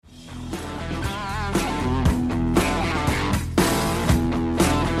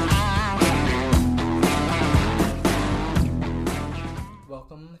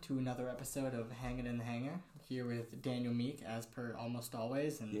episode of Hangin' in the Hangar. Here with Daniel Meek, as per almost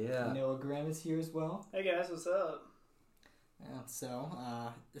always, and Noah Grimm is here as well. Hey guys, what's up? Yeah,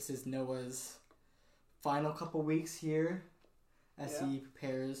 so this is Noah's final couple weeks here as he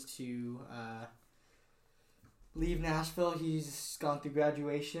prepares to leave Nashville. He's gone through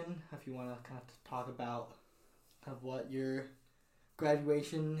graduation. If you want to kind of talk about kind of what your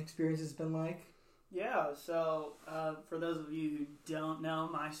graduation experience has been like. Yeah, so for those of you who don't know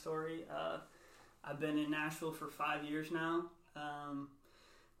my story, I've been in Nashville for 5 years now.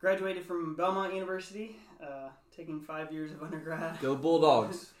 Graduated from Belmont University, taking 5 years of undergrad. Go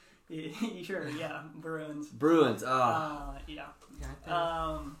Bulldogs. Sure, yeah, Bruins. Bruins, yeah.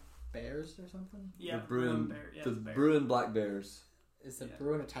 Bears or something? Yeah, the Bruin Bear. Yeah, the Bear. Bruin Black Bears. Is the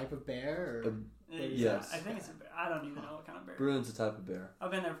Bruin a type of bear? Or? Yes. I think it's a bear. I don't even know what kind of bear. Bruin's a type of bear.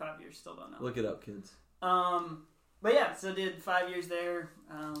 I've been there 5 years, still don't know. Look it up, kids. But yeah, so did 5 years there.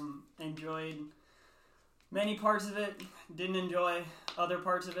 Enjoyed many parts of it. Didn't enjoy other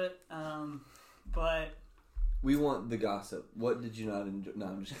parts of it. But we want the gossip. What did you not enjoy? No,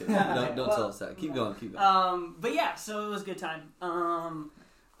 I'm just kidding. Don't tell us that. Keep going. But yeah, so it was a good time.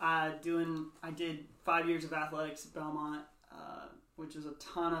 I did 5 years of athletics at Belmont, which was a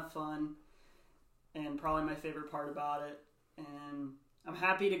ton of fun, and probably my favorite part about it. And I'm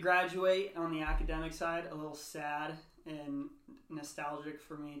happy to graduate on the academic side. A little sad and nostalgic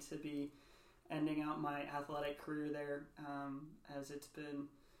for me to be ending out my athletic career there, as it's been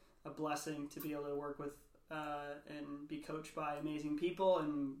a blessing to be able to work with and be coached by amazing people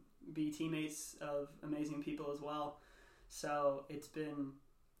and be teammates of amazing people as well. So it's been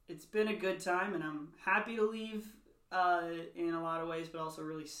a good time, and I'm happy to leave in a lot of ways, but also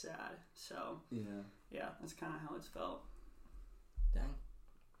really sad. So yeah, that's kind of how it's felt. Dang.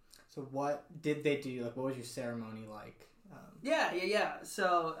 So what did they do? Like, what was your ceremony like? Yeah.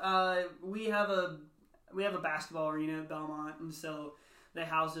 So we have a basketball arena at Belmont, and so they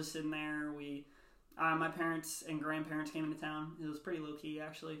housed us in there. My parents and grandparents came into town. It was pretty low key,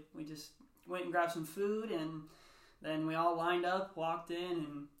 actually. We just went and grabbed some food, and then we all lined up, walked in,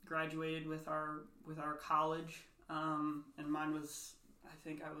 and graduated with our college. And mine was, I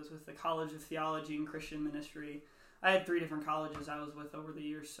think I was with the College of Theology and Christian Ministry. I had 3 different colleges I was with over the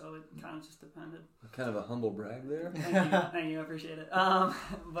years, so it kind of just depended. Kind of a humble brag there. Thank you, I appreciate it.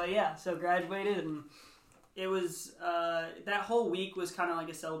 But yeah, so graduated, and it was, that whole week was kind of like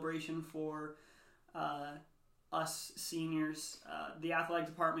a celebration for us seniors. The athletic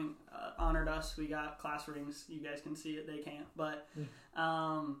department honored us. We got class rings. You guys can see it, they can't, but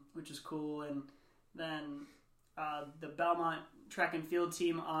which is cool. And then the Belmont track and field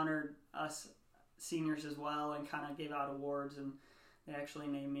team honored us seniors as well, and kind of gave out awards, and they actually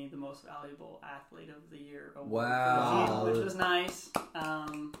named me the most valuable athlete of the year award. Wow, which was nice,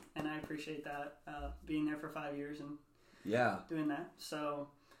 and I appreciate that, being there for 5 years and doing that. So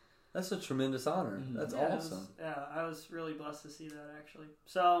that's a tremendous honor. Mm-hmm. That's awesome. I was really blessed to see that, actually.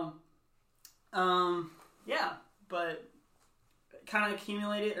 So but kind of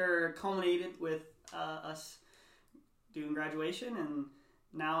culminated with us doing graduation, and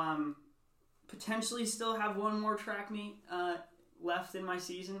now I'm potentially still have one more track meet left in my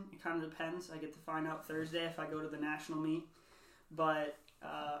season. It kind of depends. I get to find out Thursday if I go to the national meet. But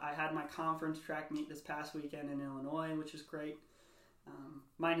I had my conference track meet this past weekend in Illinois, which is great.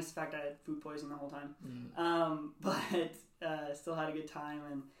 Minus the fact I had food poisoning the whole time. But still had a good time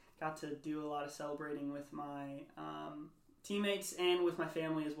and got to do a lot of celebrating with my teammates and with my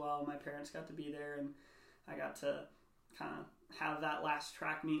family as well. My parents got to be there, and I got to kind of have that last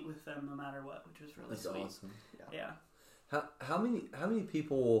track meet with them no matter what, which was really sweet. That's awesome. Yeah. How many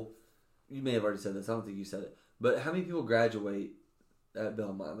people, you may have already said this, I don't think you said it, but how many people graduate at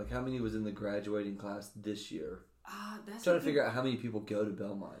Belmont? Like, how many was in the graduating class this year? That's trying to figure out how many people go to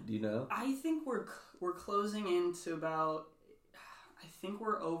Belmont. Do you know? I think we're closing into about, I think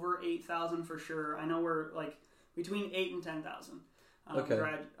we're over 8,000 for sure. I know we're like between 8 and 10,000. Okay.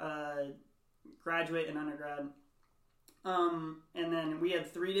 Graduate and undergrad. And then we had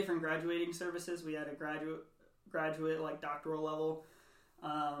 3 different graduating services. We had a graduate like doctoral level,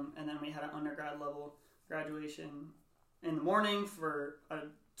 and then we had an undergrad level graduation in the morning for a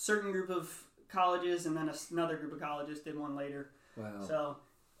certain group of colleges, and then another group of colleges did one later. Wow. So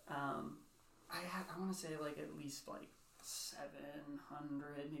I want to say like at least like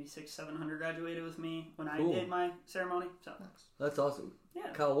 700, maybe 600-700 graduated with me when I did my ceremony. So that's awesome.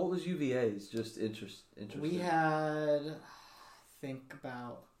 Yeah. Kyle, what was UVA's? Just interesting. We had, I think,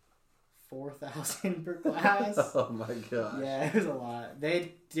 about 4,000 per class. Oh my gosh. Yeah, it was a lot.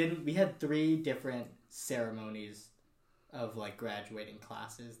 We had 3 different ceremonies of like graduating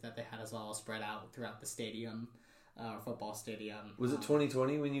classes that they had us all spread out throughout the stadium, football stadium. Was it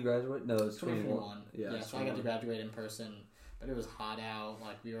 2020 when you graduated? No, it was 2021. Yeah, so I got to graduate in person, but it was hot out.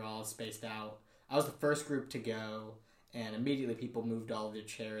 Like we were all spaced out. I was the first group to go, and immediately people moved all of their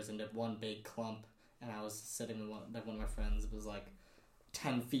chairs into one big clump. And I was sitting with one of my friends was like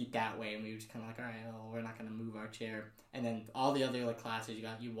 10 feet that way, and we were just kind of like, all right, well, we're not going to move our chair. And then all the other like classes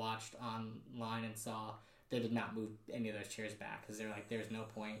you watched online and saw, they did not move any of those chairs back because they're like, there's no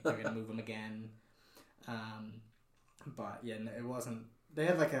point. They're going to move them again. But yeah, it wasn't. They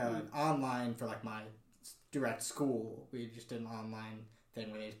had like a online for like my direct school. We just did an online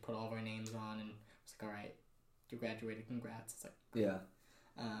thing where they just put all of our names on, and it's like, all right, you graduated, congrats. It's like, yeah.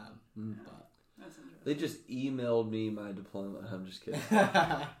 But That's interesting. They just emailed me my diploma. I'm just kidding.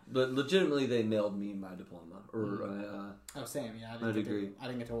 But legitimately, they mailed me my diploma or same. Yeah, my degree. I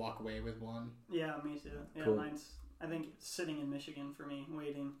didn't get to walk away with one. Yeah, me too. Yeah, Cool. mine's, I think, sitting in Michigan for me,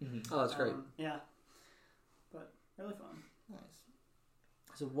 waiting. Mm-hmm. Oh, that's great. Yeah. But really fun. Nice.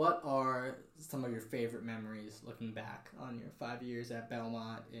 So, what are some of your favorite memories looking back on your 5 years at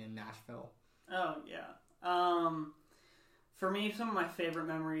Belmont in Nashville? Oh, yeah. For me, some of my favorite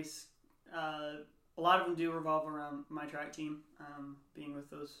memories, a lot of them do revolve around my track team, being with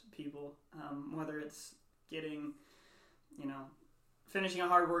those people, whether it's getting, finishing a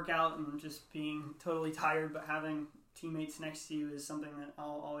hard workout and just being totally tired, but having teammates next to you is something that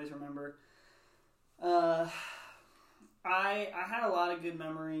I'll always remember. I had a lot of good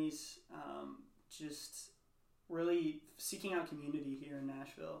memories, just really seeking out community here in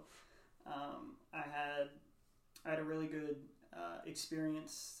Nashville. I had a really good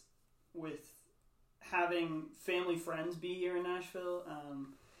experience with having family friends be here in Nashville,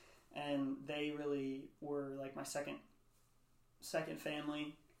 and they really were like my second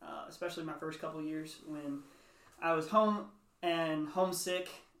family, especially my first couple years when I was home and homesick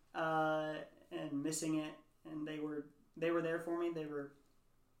and missing it, and they were there for me.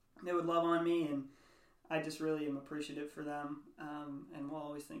 They would love on me, and I just really am appreciative for them, and will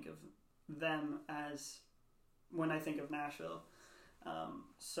always think of them as when I think of Nashville.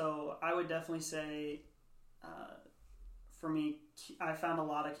 So I would definitely say, for me, I found a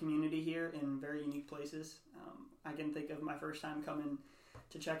lot of community here in very unique places. I can think of my first time coming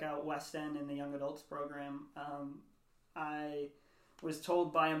to check out West End in the Young Adults program. I was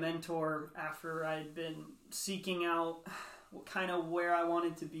told by a mentor after I'd been seeking out kind of where I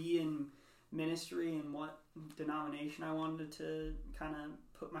wanted to be in ministry and what denomination I wanted to kind of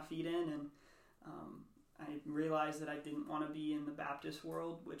put my feet in, and I realized that I didn't want to be in the Baptist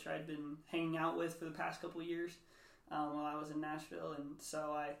world, which I'd been hanging out with for the past couple of years while I was in Nashville. And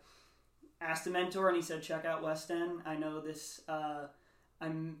so I asked a mentor, and he said, check out West End. I know this, I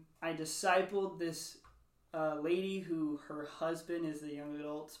discipled this lady who her husband is the young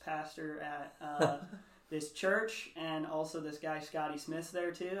adults pastor at this church, and also this guy, Scotty Smith's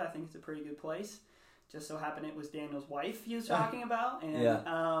there too. I think it's a pretty good place. Just so happened it was Daniel's wife he was talking about.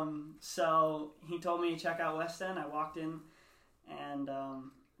 And so he told me to check out West End. I walked in and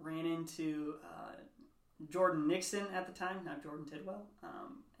ran into Jordan Nixon at the time, not Jordan Tidwell,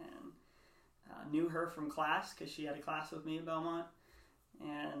 and knew her from class because she had a class with me at Belmont,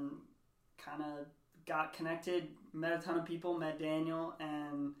 and kind of got connected, met a ton of people, met Daniel,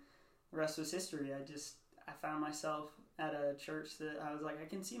 and the rest was history. I found myself at a church that I was like, I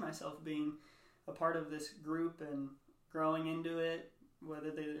can see myself being a part of this group and growing into it,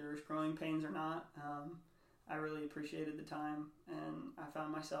 whether there's growing pains or not. I really appreciated the time, and I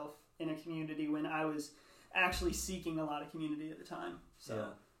found myself in a community when I was actually seeking a lot of community at the time. So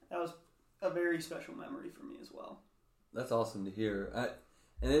that was a very special memory for me as well. That's awesome to hear.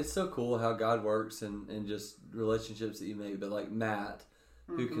 And it's so cool how God works and just relationships that you make. But like Matt,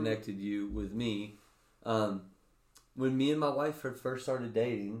 who connected you with me, when me and my wife had first started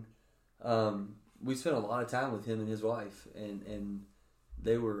dating, we spent a lot of time with him and his wife, and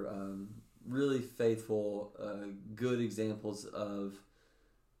they were really faithful, good examples of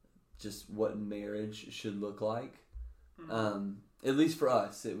just what marriage should look like. At least for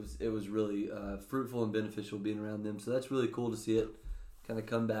us, it was really fruitful and beneficial being around them. So that's really cool to see it kind of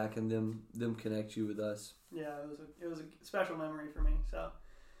come back and them connect you with us. Yeah, it was a special memory for me. So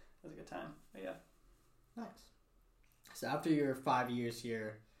it was a good time. But yeah, nice. So after your 5 years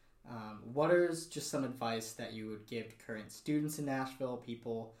here, what is just some advice that you would give to current students in Nashville,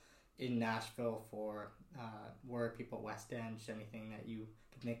 people in Nashville for work, people at West End, just anything that you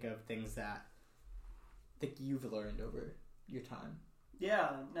can think of, things that you've learned over your time? Yeah,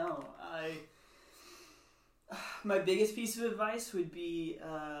 no, my biggest piece of advice would be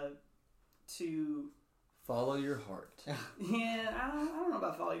to Follow your heart. Yeah, I don't know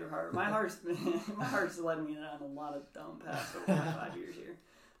about follow your heart. My heart's led me down a lot of dumb paths over the last 5 years here.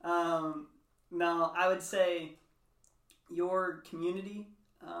 No, I would say your community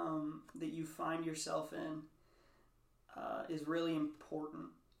that you find yourself in is really important,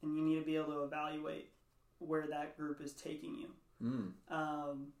 and you need to be able to evaluate where that group is taking you.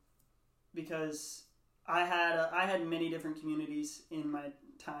 Because I had many different communities in my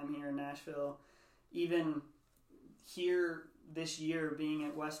time here in Nashville. Even here this year, being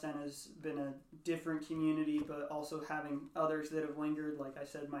at West End has been a different community, but also having others that have lingered. Like I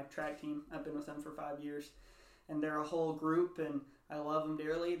said, my track team, I've been with them for 5 years, and they're a whole group, and I love them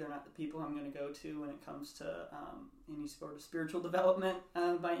dearly. They're not the people I'm going to go to when it comes to any sort of spiritual development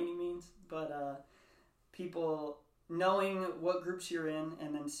by any means, but people knowing what groups you're in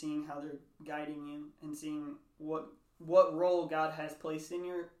and then seeing how they're guiding you and seeing what role God has placed in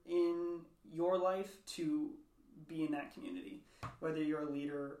your life to be in that community, whether you're a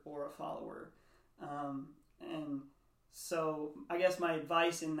leader or a follower. And so I guess my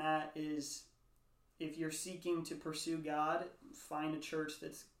advice in that is, if you're seeking to pursue God, find a church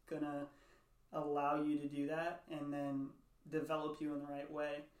that's going to allow you to do that and then develop you in the right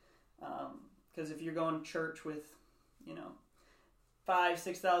way. Because if you're going to church with,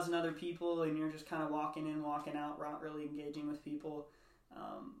 5,000-6,000 other people and you're just kind of walking in, walking out, not really engaging with people,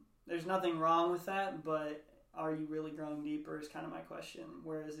 there's nothing wrong with that, but are you really growing deeper is kind of my question.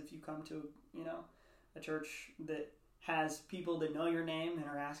 Whereas if you come to, a church that has people that know your name and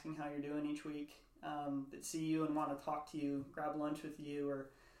are asking how you're doing each week, that see you and want to talk to you, grab lunch with you, or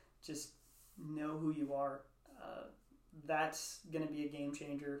just know who you are, that's going to be a game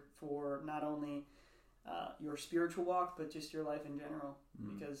changer for not only your spiritual walk, but just your life in general,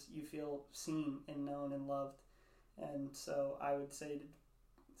 because you feel seen and known and loved. And so I would say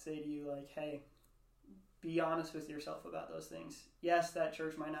to you, like, hey, be honest with yourself about those things. Yes, that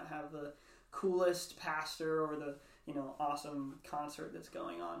church might not have the coolest pastor or the awesome concert that's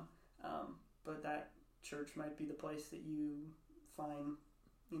going on, but that church might be the place that you find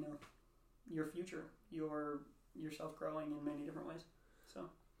your future, yourself growing in many different ways. So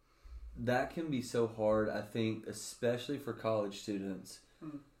that can be so hard, I think, especially for college students,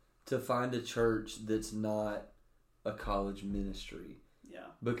 to find a church that's not a college ministry. Yeah.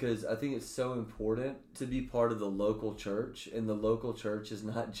 Because I think it's so important to be part of the local church, and the local church is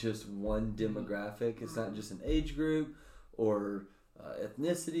not just one demographic. It's not just an age group or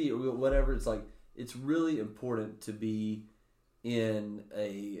ethnicity or whatever. It's like, it's really important to be in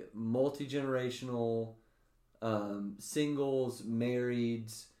a multi-generational, singles,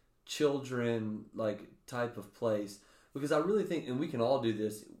 marrieds, children, like, type of place. Because I really think, and we can all do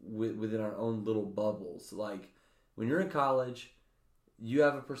this within our own little bubbles. Like, when you're in college, you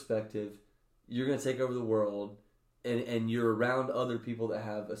have a perspective, you're going to take over the world, and you're around other people that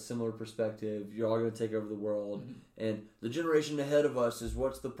have a similar perspective. You're all going to take over the world, and the generation ahead of us is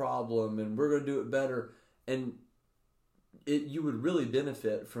what's the problem, and we're going to do it better. And you would really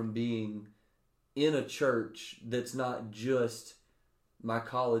benefit from being in a church that's not just my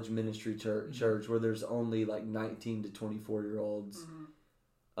college ministry church where there's only like 19 to 24-year-olds.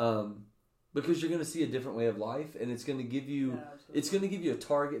 Because you're going to see a different way of life, and it's going to give you a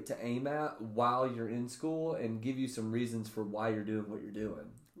target to aim at while you're in school, and give you some reasons for why you're doing what you're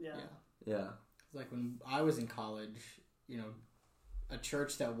doing. Yeah. Like when I was in college, a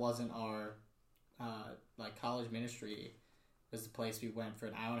church that wasn't our college ministry was the place we went for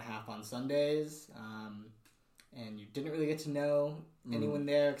an hour and a half on Sundays, and you didn't really get to know anyone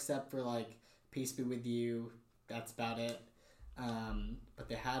there except for like peace be with you. That's about it. But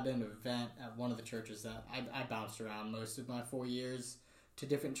they had an event at one of the churches that I bounced around most of my 4 years to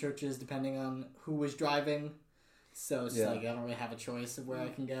different churches depending on who was driving. So it's like I don't really have a choice of where I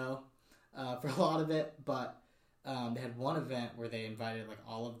can go for a lot of it. But they had one event where they invited like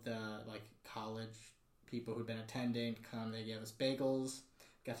all of the like college people who'd been attending to come. They gave us bagels.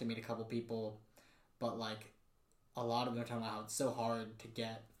 Got to meet a couple people. But like a lot of them are talking about how it's so hard to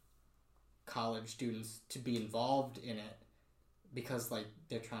get college students to be involved in it, because like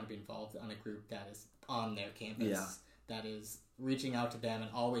they're trying to be involved on a group that is on their campus, that is reaching out to them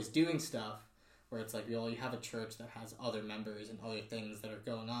and always doing stuff, where it's like, you have a church that has other members and other things that are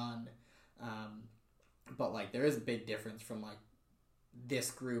going on. But like there is a big difference from like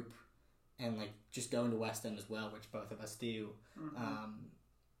this group and like just going to West End as well, which both of us do,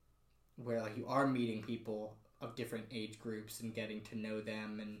 where like you are meeting people of different age groups and getting to know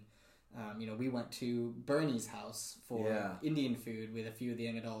them. And we went to Bernie's house for Indian food with a few of the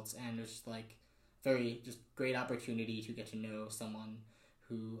young adults, and it was just great opportunity to get to know someone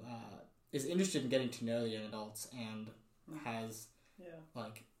who is interested in getting to know the young adults and has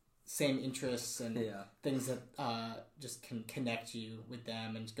like same interests and things that just can connect you with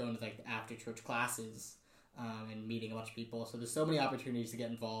them, and going to like the after church classes and meeting a bunch of people. So there's so many opportunities to get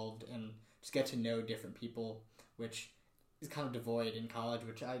involved and just get to know different people, which is kind of devoid in college,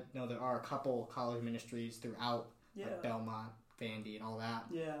 which I know there are a couple college ministries throughout like Belmont, Vandy, and all that.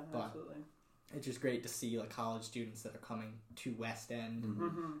 Yeah, but absolutely. It's just great to see like college students that are coming to West End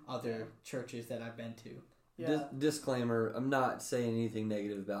and other churches that I've been to. Yeah. Disclaimer: I'm not saying anything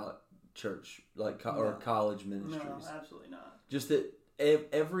negative about church, like or college ministries. No, absolutely not. Just that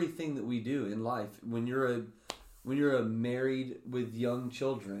everything that we do in life, when you're a married with young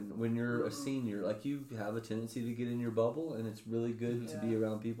children, when you're a senior, like you have a tendency to get in your bubble, and it's really good to be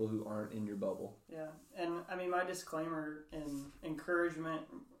around people who aren't in your bubble. Yeah, and I mean, my disclaimer and encouragement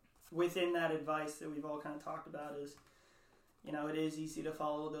within that advice that we've all kind of talked about is, you know, it is easy to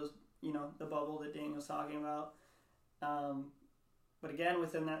follow those, you know, the bubble that Daniel was talking about. But again,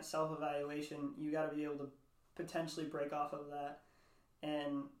 within that self-evaluation, you got to be able to potentially break off of that.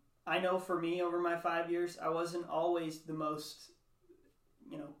 And I know for me, over my 5 years, I wasn't always the most,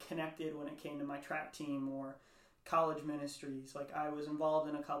 you know, connected when it came to my track team or college ministries. Like, I was involved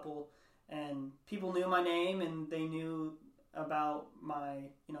in a couple, and people knew my name, and they knew about my,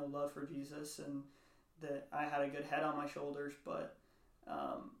 you know, love for Jesus, and that I had a good head on my shoulders. But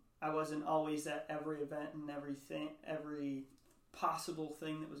I wasn't always at every event and every possible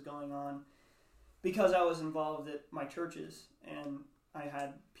thing that was going on, because I was involved at my churches, and I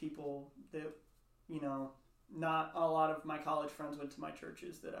had people that, you know, not a lot of my college friends went to my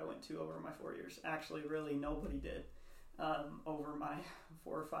churches that I went to over my 4 years. Actually, really nobody did over my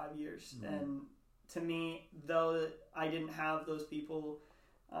 4 or 5 years. And to me, though I didn't have those people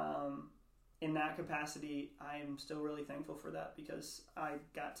in that capacity, I am still really thankful for that, because I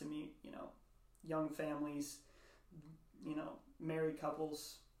got to meet, you know, young families, you know, married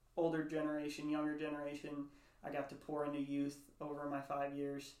couples, older generation, younger generation. I got to pour into youth over my 5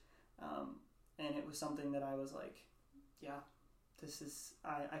 years. And it was something that I was like,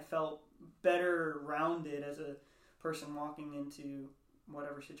 I felt better rounded as a person walking into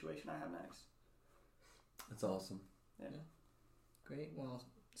whatever situation I have next. That's awesome. Yeah. Great. Well,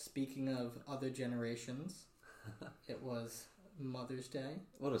 speaking of other generations, it was Mother's Day.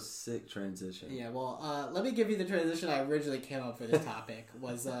 What a sick transition. Yeah, well, let me give you the transition I originally came up for this topic.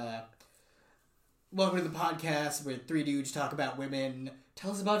 Was, welcome to the podcast where three dudes talk about women.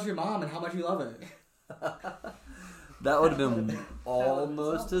 Tell us about your mom and how much you love her. That would have been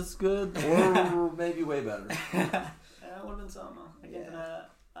almost as good, or maybe way better. Yeah, it would have been something.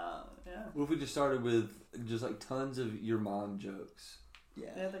 What if we just started with just like tons of your mom jokes? Yeah,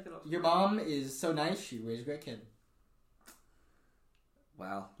 that could also your mom is so nice. She raised a great kid.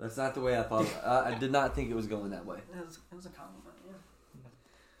 Wow, that's not the way I thought. I did not think it was going that way. It was a compliment. Yeah.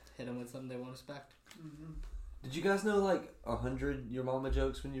 Hit them with something they won't expect. Mm-hmm. Did you guys know like 100 your mama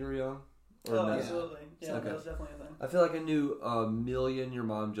jokes when you were young? Or Oh, no? absolutely. Yeah, Okay. that was definitely a thing. I feel like I knew 1,000,000 your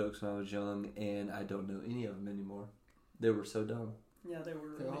mom jokes when I was young, and I don't know any of them anymore. They were so dumb. Yeah, they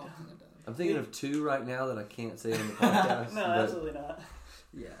were They're really all dumb. kind of dumb. I'm thinking of 2 right now that I can't say on the podcast. No, but absolutely not.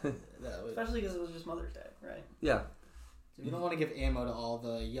 Yeah. That was, Especially because it was just Mother's Day, right? yeah. we don't want to give ammo to all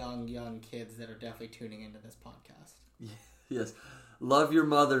the young kids that are definitely tuning into this podcast. Yes. Love your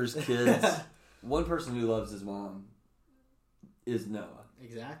mothers, kids. One person who loves his mom is Noah.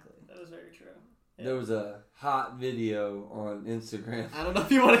 Exactly. That is very true. Yeah. There was a hot video on Instagram. I don't know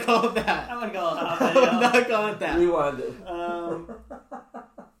if you want to call it that. I'm going to call it a hot I'm video. not calling it that. Rewind it.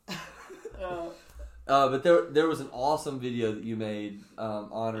 But there was an awesome video that you made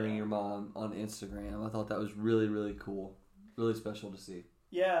honoring your mom on Instagram. I thought that was really, really cool. Really special to see.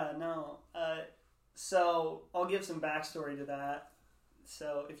 Yeah, no. So I'll give some backstory to that.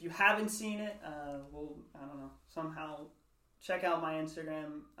 So if you haven't seen it, somehow check out my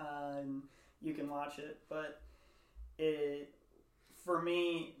Instagram and you can watch it. But for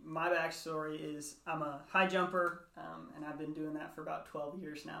me, my backstory is I'm a high jumper, and I've been doing that for about 12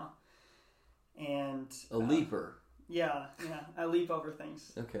 years now. And A leaper. Yeah, I leap over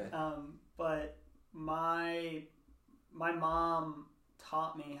things. Okay. But my mom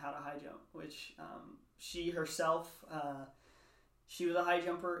taught me how to high jump, which she herself, she was a high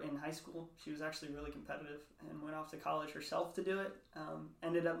jumper in high school. She was actually really competitive and went off to college herself to do it.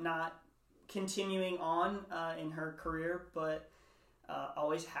 Ended up not continuing on in her career, but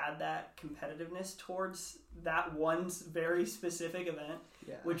always had that competitiveness towards that one very specific event,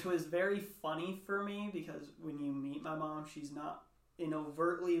 which was very funny for me because when you meet my mom, she's not an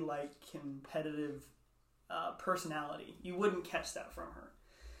overtly like competitive personality. You wouldn't catch that from her.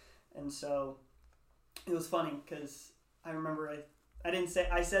 And so it was funny because I remember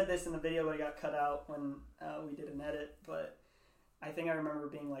I said this in the video, but it got cut out when we did an edit. But I think I remember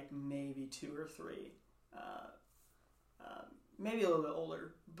being like maybe 2 or 3, maybe a little bit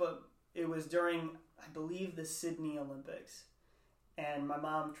older. But it was during, I believe, the Sydney Olympics. And my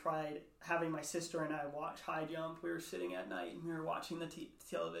mom tried having my sister and I watch high jump. We were sitting at night and we were watching the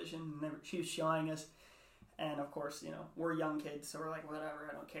television, and she was showing us. And of course, we're young kids, so we're like, whatever,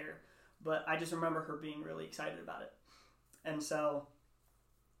 I don't care. But I just remember her being really excited about it. And so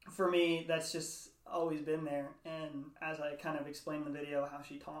for me, that's just always been there. And as I kind of explained in the video how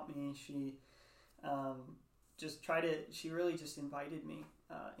she taught me, she she really just invited me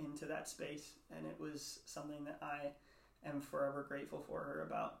into that space. And it was something that I am forever grateful for her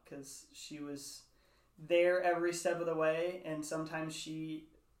about, because she was there every step of the way. And sometimes she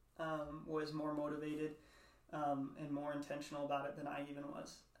was more motivated and more intentional about it than I even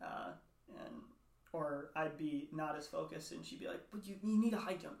was. Or I'd be not as focused, and she'd be like, but you need a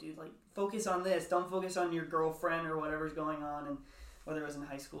high jump, dude. Like, focus on this. Don't focus on your girlfriend or whatever's going on. And whether it was in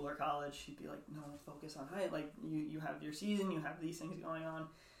high school or college, she'd be like, no, focus on high. Like, you have your season, you have these things going on.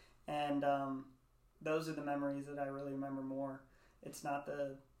 And those are the memories that I really remember more. It's not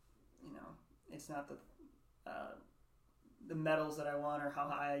the medals that I won or how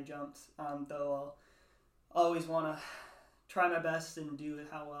high I jumped, though I'll always want to try my best and do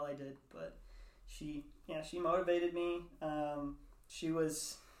how well I did. But she motivated me. She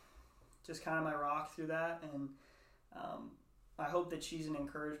was just kind of my rock through that, and I hope that she's an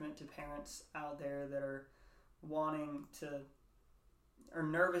encouragement to parents out there that are wanting to, or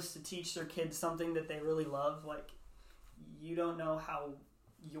nervous to teach their kids something that they really love. Like, you don't know how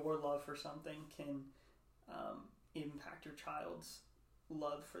your love for something can impact your child's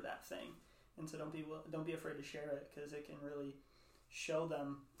love for that thing. And so don't be afraid to share it, because it can really show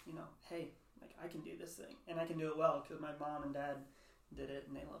them, hey, like, I can do this thing, and I can do it well, because my mom and dad did it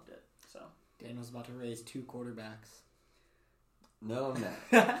and they loved it. So Daniel's about to raise 2 quarterbacks. No, I'm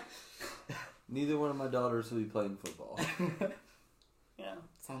not. Neither one of my daughters will be playing football. Yeah.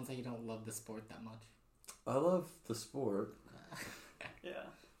 Sounds like you don't love the sport that much. I love the sport. Yeah.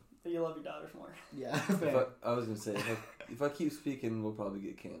 But you love your daughters more. Yeah. I was going to say, if I keep speaking, we'll probably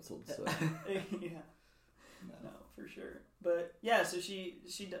get canceled. So. Yeah. No, for sure. But yeah, so she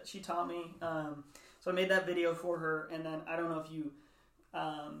taught me. So I made that video for her, and then I don't know if you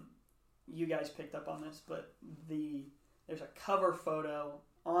guys picked up on this, but there's a cover photo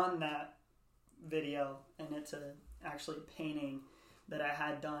on that video, and it's actually a painting that I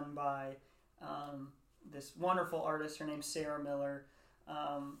had done by this wonderful artist. Her name's Sarah Miller.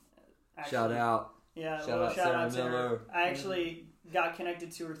 Shout out. Yeah, shout out Sarah to her. Miller. I actually got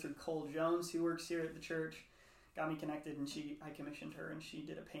connected to her through Cole Jones, who works here at the church. Got me connected, and I commissioned her, and she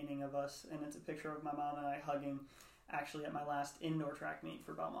did a painting of us, and it's a picture of my mom and I hugging, actually at my last indoor track meet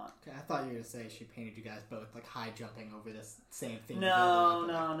for Belmont. Okay, I thought you were going to say she painted you guys both like high jumping over this same thing. No.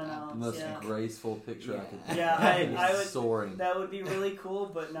 The most graceful picture I could. Yeah, I would. Soaring. That would be really cool,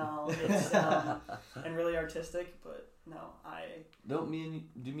 but no, it's and really artistic. But no, do me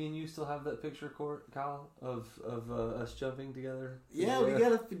and you still have that picture, Kyle, of us jumping together? Yeah, we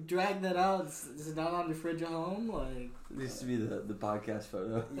gotta drag that out. Is it not on your fridge at home? Like, it needs to be the podcast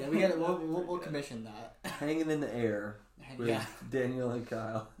photo. Yeah, we got. We'll commission that. Hanging in the air with Daniel and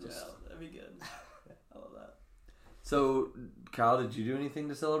Kyle. Yeah, that'd be good. I love that. So, Kyle, did you do anything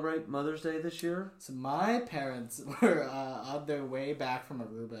to celebrate Mother's Day this year? So my parents were on their way back from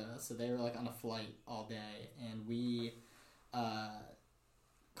Aruba, so they were like on a flight all day, and we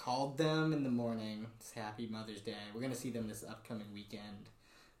called them in the morning to say Happy Mother's Day. We're gonna see them this upcoming weekend,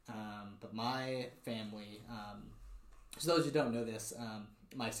 but my family, for those who don't know this,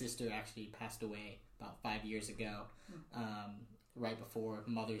 my sister actually passed away about 5 years ago, right before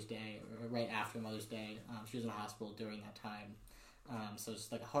Mother's Day, or right after Mother's Day. She was in the hospital during that time. So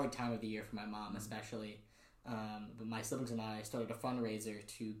it's like a hard time of the year for my mom, especially. But my siblings and I started a fundraiser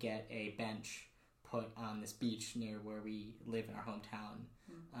to get a bench put on this beach near where we live in our hometown.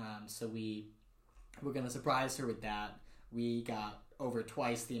 So we were going to surprise her with that. We got over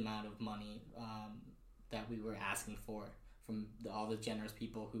twice the amount of money that we were asking for from all the generous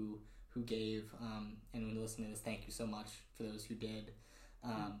people who gave. And when listening to this, thank you so much for those who did.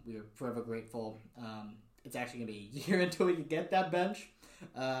 We were forever grateful. It's actually going to be a year until we can get that bench.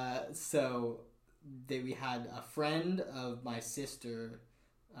 So we had a friend of my sister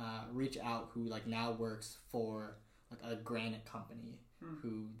reach out who like now works for like a granite company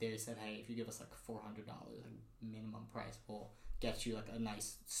who they said, hey, if you give us like $400 like minimum price, we'll get you like a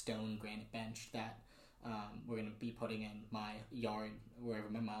nice stone granite bench that we're going to be putting in my yard wherever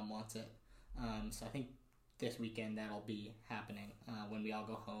my mom wants it. So I think this weekend that'll be happening when we all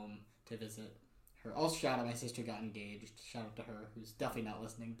go home to visit her. Also, shout out, my sister got engaged. Shout out to her, who's definitely not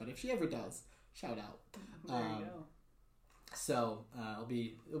listening, but if she ever does, shout out. There you go. So it'll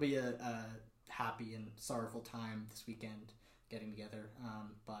be a happy and sorrowful time this weekend getting together.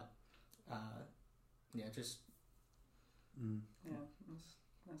 Yeah, just Yeah,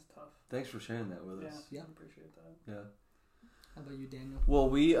 that's tough. Thanks for sharing that with us. Yeah, I appreciate that. Yeah. How about you, Daniel? Well,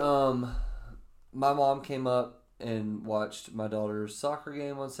 we my mom came up and watched my daughter's soccer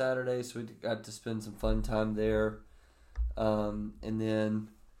game on Saturday, so we got to spend some fun time there. And then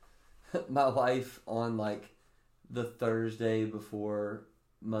my wife on like the Thursday before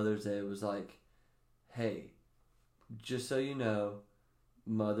Mother's Day was like, "Hey, just so you know,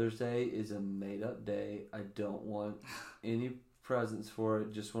 Mother's Day is a made-up day. I don't want any presents for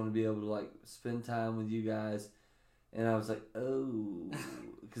it. Just want to be able to like spend time with you guys." And I was like, "Oh,"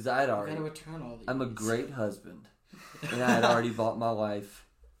 because I had already. Gotta return all these. I'm a great husband, and I had already bought my wife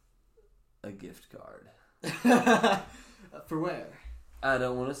a gift card. For where? I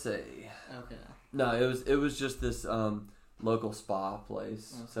don't want to say. Okay. No, it was just this local spa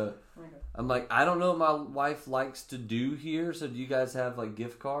place. Okay. So Okay. I'm like, I don't know what my wife likes to do here. So do you guys have like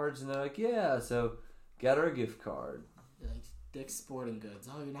gift cards? And they're like, yeah. So got her a gift card. Like Dick's Sporting Goods.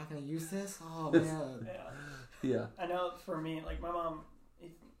 Oh, you're not gonna use this? Oh man. Yeah. I know for me, like my mom,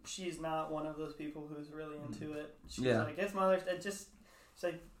 she's not one of those people who's really into it. She's like, it's Mother's Day. She's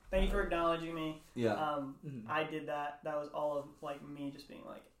like, thank you for acknowledging me. Yeah. I did that. That was all of like me just being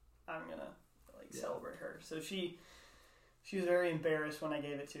like, I'm gonna like celebrate her. So she was very embarrassed when I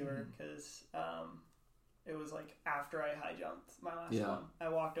gave it to her because it was like after I high jumped my last one. I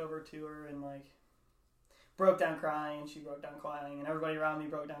walked over to her and like broke down crying. She broke down crying, and everybody around me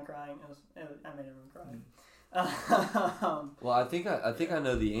broke down crying. I made everyone cry. Well, I think I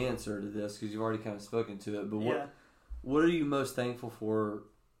know the answer to this because you've already kind of spoken to it. But what are you most thankful for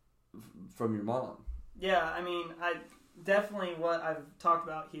from your mom? Yeah, I mean, I definitely what I've talked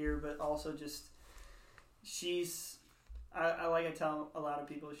about here, but also just she's. I like to tell a lot of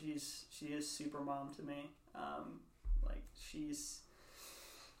people she is super mom to me. Like she's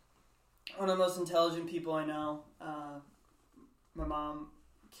one of the most intelligent people I know. My mom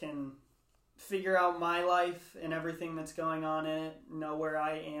can figure out my life and everything that's going on in it, know where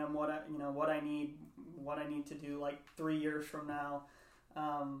I am, what I need to do like 3 years from now,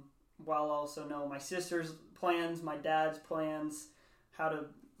 while also know my sister's plans, my dad's plans, how to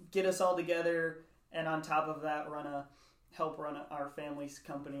get us all together, and on top of that help run our family's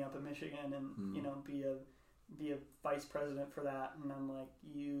company up in Michigan, and be a vice president for that. And I'm like,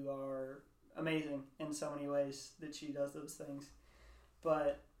 you are amazing in so many ways that she does those things,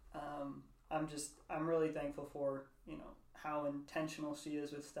 but I'm really thankful for how intentional she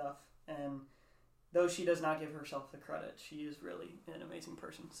is with stuff, and though she does not give herself the credit, she is really an amazing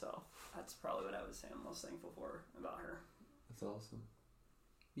person. So that's probably what I would say I'm most thankful for about her. That's awesome.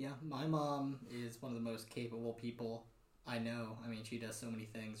 Yeah, my mom is one of the most capable people I know. I mean, she does so many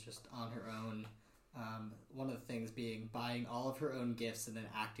things just on her own. One of the things being buying all of her own gifts and then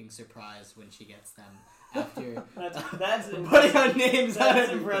acting surprised when she gets them after that's putting our names on it.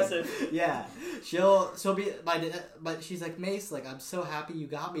 That's impressive. Yeah, she'll be but she's like, Mace, like, I'm so happy you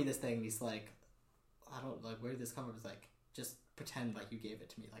got me this thing. And he's like, I don't like, where did this come from? It's like, just pretend like you gave it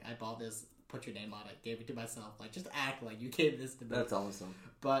to me. Like, I bought this, put your name on it, gave it to myself. Like, just act like you gave this to me. That's awesome.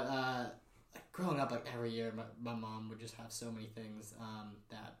 But like, growing up, like every year, my mom would just have so many things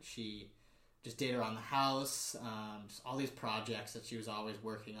that she just did around the house. Just all these projects that she was always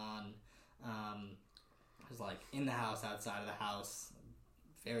working on. I was like in the house, outside of the house.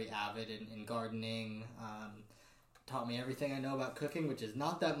 Very avid in gardening. Taught me everything I know about cooking, which is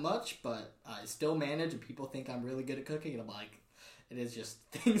not that much, but I still manage, and people think I'm really good at cooking, and I'm like, it is just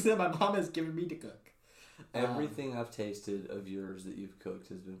things that my mom has given me to cook. Everything I've tasted of yours that you've cooked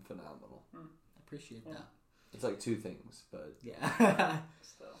has been phenomenal. I appreciate that. It's like two things, but yeah.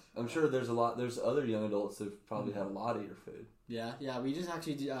 I'm sure there's other young adults that've probably had a lot of your food. Yeah, we just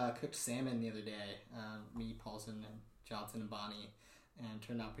actually cooked salmon the other day. Me, Paulson, and Johnson, and Bonnie, and it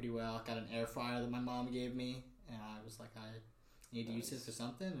turned out pretty well. Got an air fryer that my mom gave me, and I was like, I need to use this for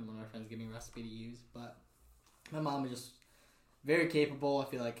something, and one of my friends gave me a recipe to use. But my mom is just very capable.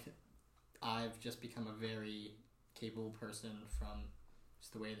 I feel like I've just become a very capable person from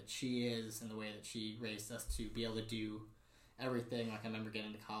just the way that she is and the way that she raised us to be able to do everything. Like, I remember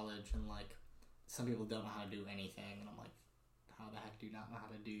getting to college and like some people don't know how to do anything, and I'm like, how the heck do you not know how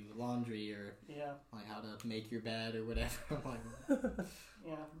to do laundry or like how to make your bed or whatever? I'm like,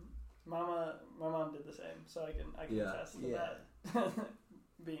 yeah, my mom did the same. So I can Yeah. attest to Yeah. that.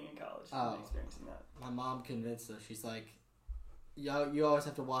 Being in college Oh. and experiencing that. My mom convinced us. She's like, you always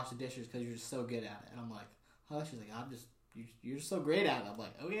have to wash the dishes because you're just so good at it. And I'm like, huh? She's like, you're just so great at it. I'm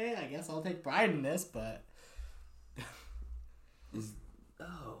like, okay, I guess I'll take pride in this, but.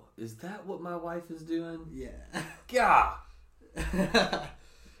 Is that what my wife is doing? Yeah. God!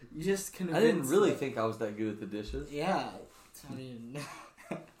 You just convinced. I didn't really think I was that good at the dishes. Yeah. I mean.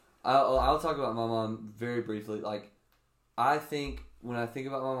 I'll talk about my mom very briefly. Like, I think, when I think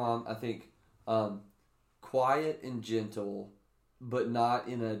about my mom, I think quiet and gentle, but not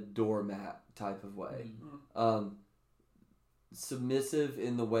in a doormat type of way. Mm-hmm. Submissive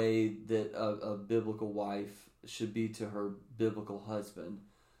in the way that a biblical wife should be to her biblical husband.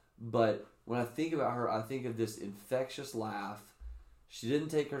 But when I think about her, I think of this infectious laugh. She didn't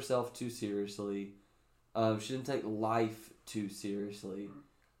take herself too seriously. She didn't take life too seriously.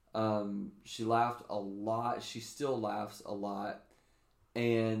 She laughed a lot. She still laughs a lot.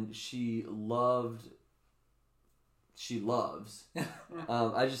 And she loves.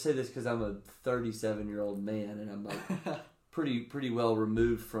 I just say this because I'm a 37-year-old man, and I'm like pretty well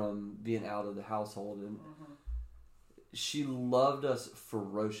removed from being out of the household, and she loved us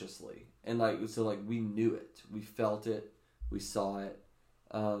ferociously, and we knew it, we felt it, we saw it,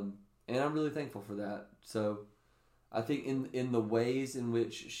 and I'm really thankful for that. So I think in the ways in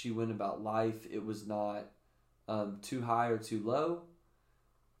which she went about life, it was not too high or too low,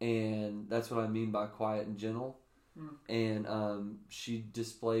 and that's what I mean by quiet and gentle. And she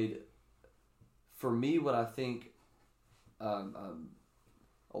displayed, for me, what I think a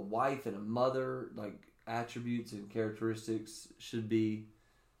wife and a mother, like, attributes and characteristics should be.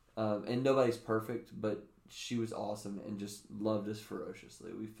 And nobody's perfect, but she was awesome and just loved us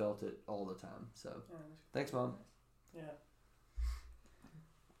ferociously. We felt it all the time. So, thanks, Mom. Yeah.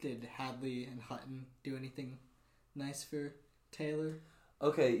 Did Hadley and Hutton do anything nice for Taylor?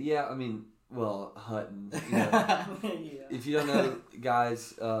 Okay, yeah, I mean, well, Hutton. You know, Yeah. if you don't know,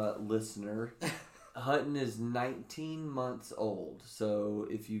 guys, listener, Hutton is 19 months old. So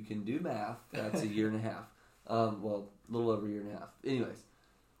if you can do math, that's a year and a half. Well, a little over a year and a half. Anyways,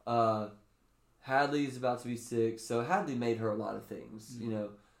 Hadley is about to be 6. So Hadley made her a lot of things. You know,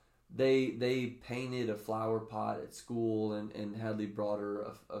 they painted a flower pot at school, and Hadley brought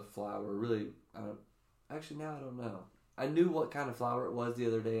her a flower. Really, now I don't know. I knew what kind of flower it was the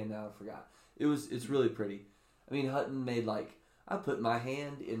other day, and now I forgot. It's really pretty. I mean, Hutton made, like, I put my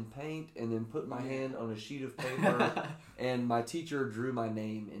hand in paint and then put my hand on a sheet of paper, and my teacher drew my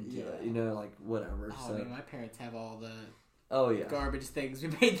name into it. You know, like, whatever. Oh, so. I mean, my parents have all the garbage things we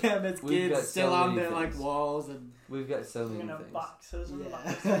made them as kids still on their like walls, and we've got so many things. Boxes and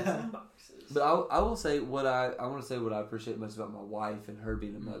boxes and boxes. But I will say what I want to say what I appreciate most about my wife and her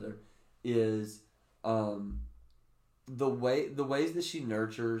being a mother is the ways that she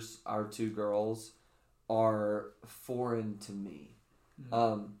nurtures our 2 girls are foreign to me.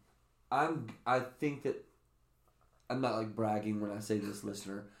 I think that I'm not like bragging when I say this,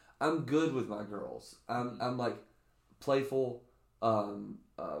 listener. I'm good with my girls. I'm like playful.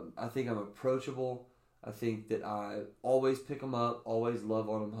 I think I'm approachable. I think that I always pick them up, always love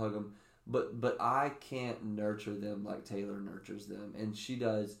on them, hug them. But I can't nurture them like Taylor nurtures them, and she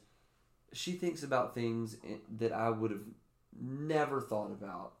does. She thinks about things that I would have never thought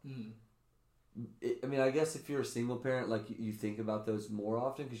about. I mean, I guess if you're a single parent, like, you think about those more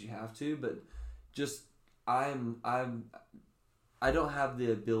often because you have to. But just I don't have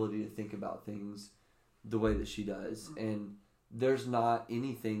the ability to think about things the way that she does, and there's not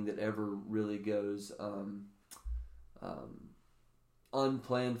anything that ever really goes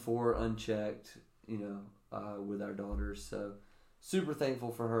unplanned for, unchecked, with our daughters. So super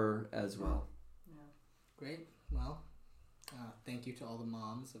thankful for her as well. Yeah. Great. Well, thank you to all the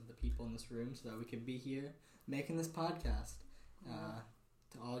moms of the people in this room so that we could be here making this podcast.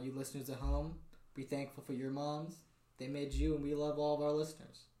 To all you listeners at home, be thankful for your moms. They made you, and we love all of our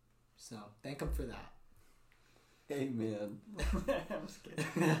listeners. So thank them for that. Amen. I'm just kidding.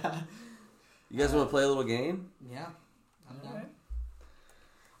 You guys want to play a little game? Yeah. I'm down. Right.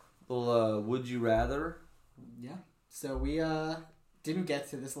 Well, would you rather? Yeah. So we didn't get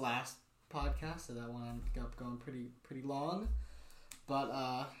to this last podcast, so that one ended up going pretty long.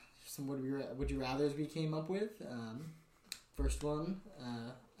 But some would you rather's we came up with. First one,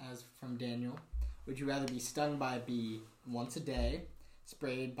 as from Daniel, would you rather be stung by a bee once a day,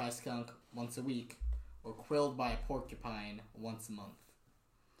 sprayed by a skunk once a week, or quilled by a porcupine once a month?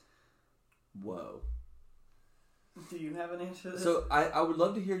 Whoa. Do you have an answer to this? So I would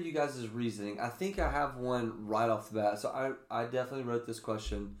love to hear you guys' reasoning. I think I have one right off the bat. So I definitely wrote this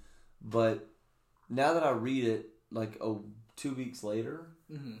question, but now that I read it, like 2 weeks later,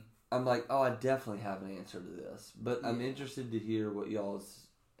 Mm-hmm. I'm like, oh, I definitely have an answer to this. But I'm interested to hear what y'all's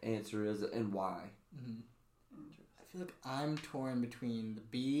answer is and why. Mm-hmm. I feel like I'm torn between the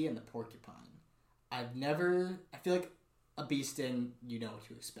bee and the porcupine. I feel like a bee sting, you know what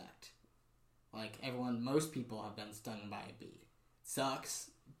to expect. Like, most people have been stung by a bee.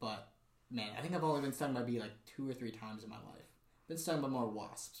 Sucks, but, man, I think I've only been stung by a bee like 2 or 3 times in my life. Been stung by more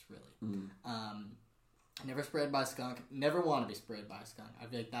wasps, really. Never sprayed by a skunk. Never want to be sprayed by a skunk. I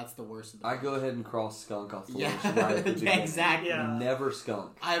feel like that's the worst of the I bunch. go ahead and cross skunk off the list. Yeah, Right at the beginning. exactly. Yeah. Never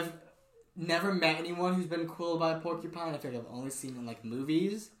skunk. I've never met anyone who's been quilled by a porcupine. I feel like I've only seen it in, like,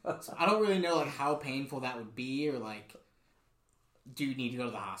 movies. So I don't really know, like, how painful that would be, or, like, do you need to go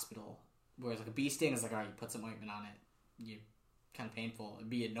to the hospital? Whereas, like, a bee sting is like, alright, you put some ointment on it. You kind of painful.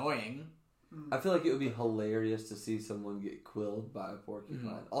 It'd be annoying. I feel like it would be hilarious to see someone get quilled by a porcupine.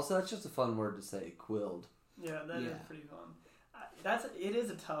 Mm-hmm. Also, that's just a fun word to say, quilled. Yeah, that is pretty fun. It is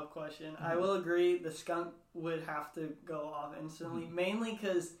a tough question. I will agree the skunk would have to go off instantly, mainly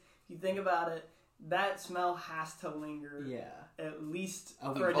because if you think about it, that smell has to linger at least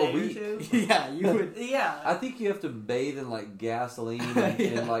for a day or two. Yeah, you would. Yeah. I think you have to bathe in, like, gasoline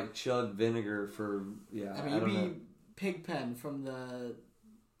and like, chug vinegar for, I mean, you'd be Pigpen from the...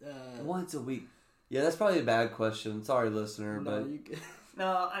 once a week. Yeah, that's probably a bad question. Sorry, listener, but...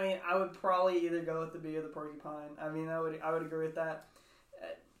 No, I mean, I would probably either go with the bee or the porcupine. I mean, I would agree with that.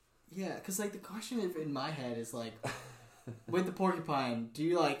 Yeah, because, like, the question in my head is, like, with the porcupine, do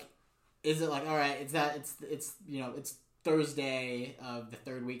you, like, is it like, all right, it's you know, it's Thursday of the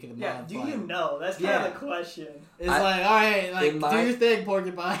 3rd week of the month. Do you know? That's kind of the question. It's like, all right, like, do your thing,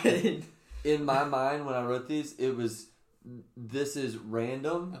 porcupine. In my mind, when I wrote these, this is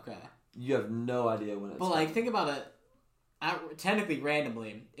random. Okay. You have no idea when it's But, like, think about it. Technically,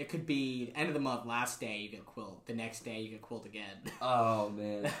 randomly, it could be end of the month, last day you get quilled. The next day you get quilled again. Oh,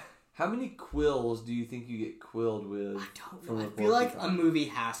 man. How many quills do you think you get quilled with? I don't know. I feel like a movie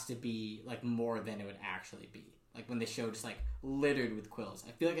has to be, like, more than it would actually be. Like, when they show just, like, littered with quills.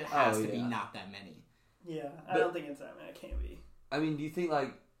 I feel like it has to be not that many. Yeah, I don't think it's that many. It can't be. I mean, do you think,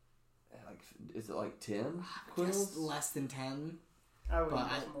 like is it, like, 10 quills? Less than 10. I would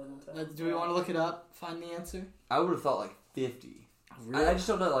guess more than 10. Do we want to look it up, find the answer? I would have thought, like, 50. Really? I just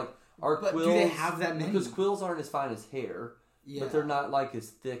don't know, like, quills... do they have that many? Because quills aren't as fine as hair. Yeah. But they're not, like, as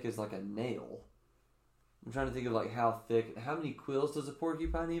thick as, like, a nail. I'm trying to think of, like, how thick... How many quills does a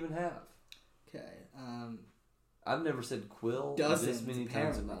porcupine even have? Okay, I've never said quill dozens, this many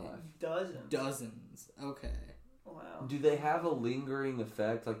times in my life. Dozens. Okay. Wow. Do they have a lingering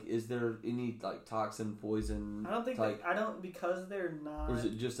effect? Like, is there any, like, toxin, poison? I don't think... like, because they're not... Or is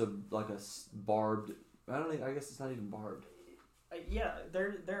it just barbed... I don't think... I guess it's not even barbed. Yeah,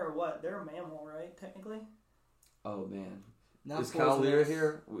 they're a what? They're a mammal, right, technically? Oh, man. Not Is Kyle Lear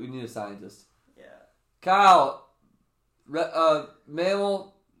here? We need a scientist. Yeah. Kyle!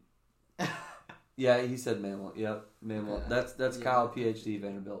 Mammal? Yeah, he said mammal. Yep, mammal. That's Kyle, PhD,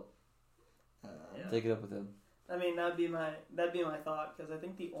 Vanderbilt. Take it up with him. I mean, that'd be my thought, because I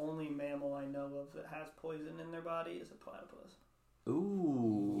think the only mammal I know of that has poison in their body is a platypus.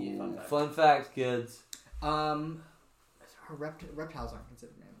 Ooh. Yeah. Fun fact, kids. Reptiles aren't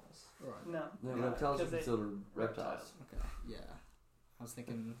considered mammals. No. Reptiles are considered reptiles. Okay, yeah. I was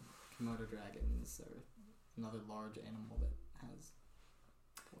thinking Komodo dragons or another large animal that has...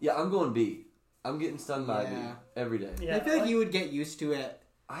 Yeah, I'm going B. I'm getting stung by a bee every day. Yeah, I feel like you would get used to it.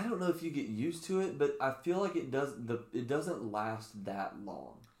 I don't know if you get used to it, but I feel like it doesn't last that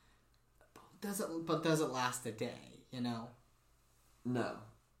long. Does it last a day, you know? No.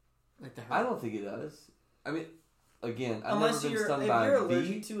 Like the I don't think it does. I mean, again, I've Unless never been stung if by you're a bee.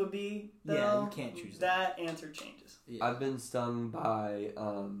 allergic to a bee, though, you can't choose that answer changes. Yeah. I've been stung by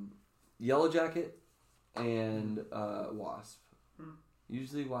yellow jacket and wasp.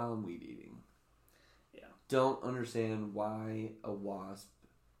 Usually while I'm weed eating. Yeah. Don't understand why a wasp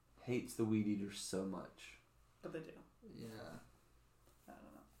hates the weed eater so much. But they do. Yeah. I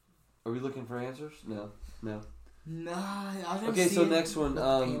don't know. Are we looking for answers? No. Nah, I don't Okay, see so next one.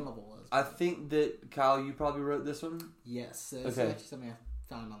 what the pain level was. I think that, Kyle, you probably wrote this one? Yes. It's okay. actually something I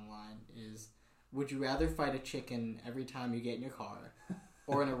found online. Is, would you rather fight a chicken every time you get in your car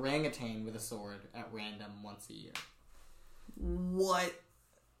or an orangutan with a sword at random once a year? What?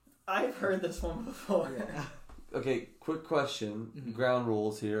 I've heard this one before. Yeah. Okay, quick question. Ground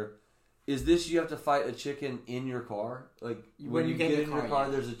rules here. Is this you have to fight a chicken in your car? Like, when you get in your car,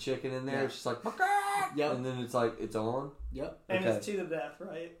 there's a chicken in there. Yeah. It's just like, yep. And then it's like, it's on? Yep. And it's to the death,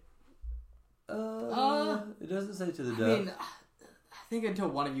 right? It doesn't say to the death. I mean, I think until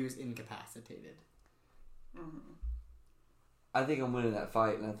one of you is incapacitated. I think I'm winning that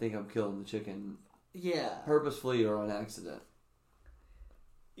fight, and I think I'm killing the chicken Yeah. purposefully or on accident.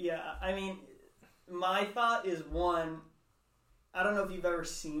 Yeah, I mean, my thought is one. I don't know if you've ever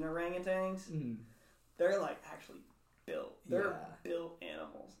seen orangutans. Mm. They're like actually built. They're Yeah. built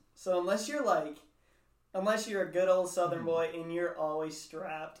animals. So unless you're a good old Southern boy and you're always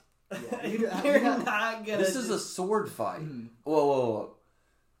strapped, Yeah, you're not gonna. This is a sword fight. Mhm. Whoa.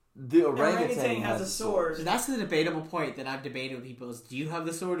 The orangutan has a sword. So that's the debatable point that I've debated with people: is do you have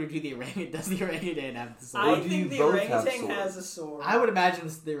the sword, or does the orangutan have the sword? I Or do you think the both have orangutan swords? has a sword. I would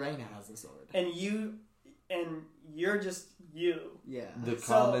imagine the orangutan has the sword. and you're just you. Yeah. The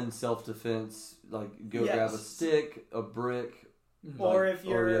So- common self-defense, like go Yes. grab a stick, a brick, Mhm. Or like, if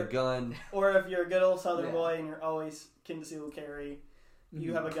you're- a gun. Or if you're a good old Southern Yeah. boy and you're always conceal carry,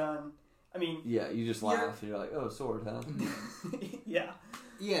 you Mhm. have a gun. I mean, Yeah, you just You're- laugh and you're like, "Oh, sword, huh?" yeah.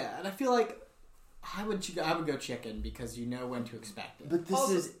 Yeah, and I feel like I would go chicken because you know when to expect it. But this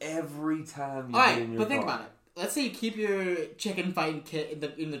Also- is every time you All get in right, your but think car. about it. Let's say you keep your chicken fighting kit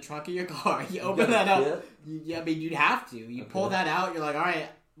in the trunk of your car. You open got a that up. kit? I mean, you'd have to. You pull Okay. that out. You're like, all right.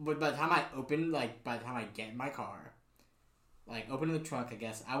 But by the time I get in my car, like opening the trunk, I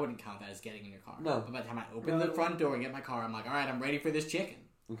guess I wouldn't count that as getting in your car. No. But by the time I open No. the front door and get in my car, I'm like, all right, I'm ready for this chicken.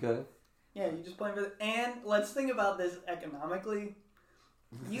 Okay. Yeah, you just plan for the, and let's think about this economically.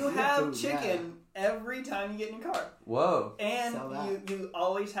 You Yeah, have dude, chicken every time you get in your car. Whoa. And Sell that. you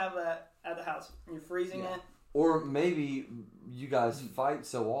always have that at the house. You're freezing Yeah. it. Or maybe you guys fight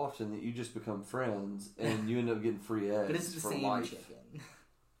so often that you just become friends and you end up getting free eggs But it's the for same life. chicken.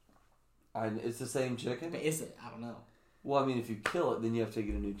 It's the same chicken? But is it? I don't know. Well, I mean, if you kill it, then you have to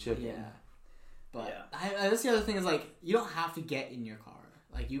get a new chicken. Yeah. But Yeah. that's the other thing is like you don't have to get in your car.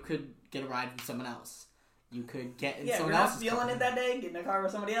 Like you could get a ride from someone else. You could get in Yeah, if someone you're not else's feeling car. it that day, get in a car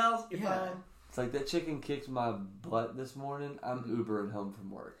with somebody else, you're Yeah. fine. It's like that chicken kicked my butt this morning. I'm Mhm. Ubering home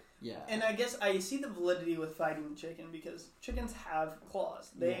from work. Yeah. And I guess I see the validity with fighting the chicken because chickens have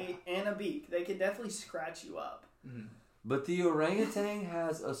claws. And a beak. They could definitely scratch you up. Mhm. But the orangutan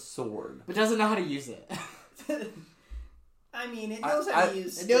has a sword. But doesn't know how to use it. I mean, it knows how to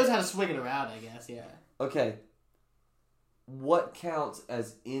use It knows how to sticks. swing it around, I guess, yeah. Okay. What counts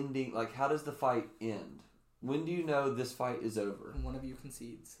as ending? Like, how does the fight end? When do you know this fight is over? One of you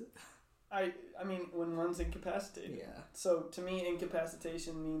concedes. I mean, when one's incapacitated. Yeah. So to me,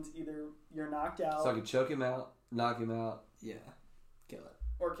 incapacitation means either you're knocked out So I can choke him out, knock him out, Yeah. Kill it.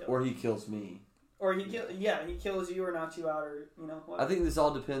 or killed. or he kills me. Or he he kills you or knocks you out or what. I think this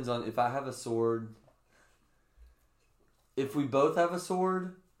all depends on if I have a sword, if we both have a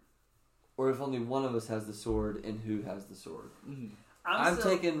sword, or if only one of us has the sword and who has the sword. Mm-hmm. I'm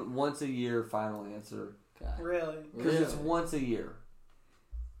still, taking once a year final answer Okay. really. because it's Really? once a year.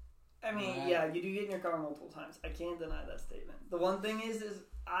 I mean, Right. yeah, you do get in your car multiple times. I can't deny that statement. The one thing is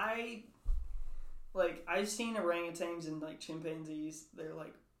I've seen orangutans and like chimpanzees. They're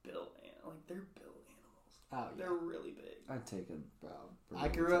like built, they're built animals. Oh, yeah. They're really big. I'd take a Bro. I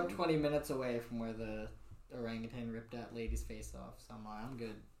grew up 20 minutes away from where the orangutan ripped that lady's face off, so I'm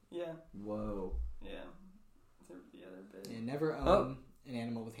good. Yeah, Whoa. yeah, they're big. And never own Oh. an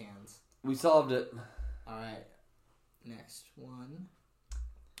animal with hands. We solved it. Alright. Next one.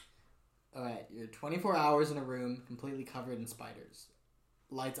 Alright, you're 24 hours in a room completely covered in spiders.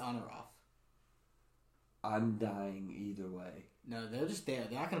 Lights on or off? I'm dying either way. No, they're just there.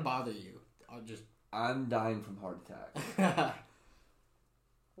 They're not going to bother you. I'll just. I'm dying from heart attack.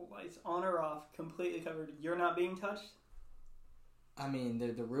 Lights on or off, completely covered. You're not being touched. I mean,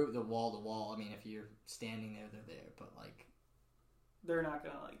 the root, the wall to wall. I mean, if you're standing there, they're there. But, like, They're not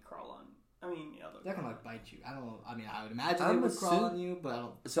gonna like crawl on. I mean, yeah, they're going to, like, bite you. I don't know. I mean, I would imagine I'm they would crawl assuming- on you, but I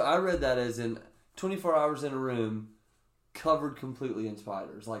don't. So I read that as in 24 hours in a room covered completely in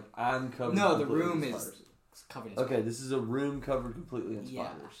spiders. Like, I'm covered No, the completely room in is spiders. covered in Okay, this is a room covered completely in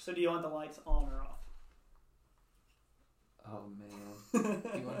Yeah. spiders. So do you want the lights on or off? Oh, man.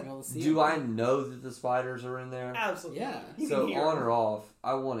 Do you want to be able to see Do them? I know that the spiders are in there? Absolutely. Yeah. You So can hear on them. or off?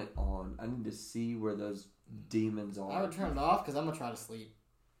 I want it on. I need to see where those demons are. I would turn it off because I'm going to try to sleep.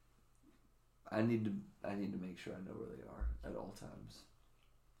 I need to make sure I know where they are at all times.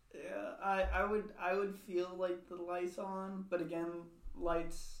 Yeah, I would feel like the lights on, but again,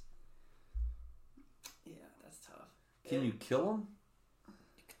 lights. Yeah, that's tough. Can you kill them?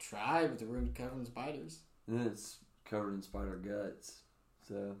 You could try with the room covered in spiders. And then it's covered in spider guts.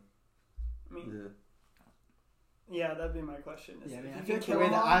 So, I mean, yeah. yeah, that'd be my question. Is Yeah, I mean, if I you feel can like the kill way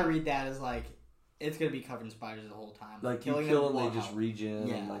them that all, I read that is like it's gonna be covered in spiders the whole time. Like you Killing kill them, won't they just help. regen,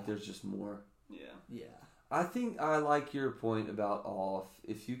 Yeah. and like there's just more. yeah, Yeah. I think I like your point about off.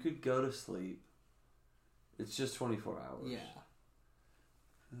 If you could go to sleep It's just 24 hours. Yeah.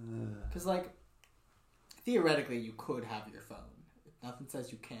 Because, like, theoretically, you could have your phone. Nothing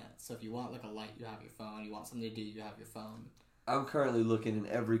says you can't. So if you want, like, a light, you have your phone. You want something to do, you have your phone. I'm currently looking in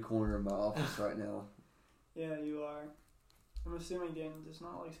every corner of my office right now. Yeah, you are. I'm assuming Dan does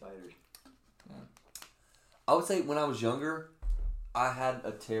not like spiders. Yeah. I would say when I was younger, I had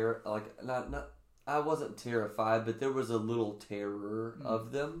a I wasn't terrified, but there was a little terror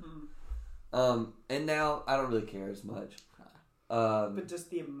of them. And now I don't really care as much. But just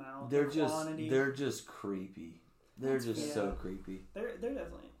the amount, quantity. They're just creepy. They're just so creepy. They're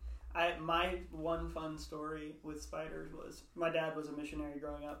definitely. My one fun story with spiders was my dad was a missionary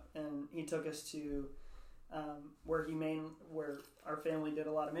growing up, and he took us to where our family did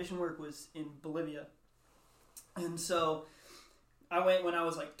a lot of mission work was in Bolivia. And so I went when I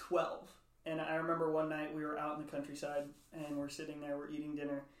was like 12, and I remember one night we were out in the countryside and we're sitting there, we're eating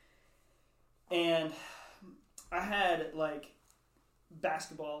dinner, and I had like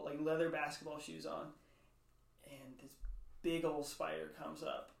leather basketball shoes on, and this big old spider comes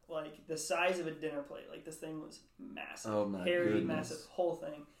up, like the size of a dinner plate. Like this thing was massive, hairy, massive, whole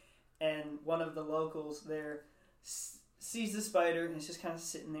thing. And one of the locals there sees the spider, and it's just kind of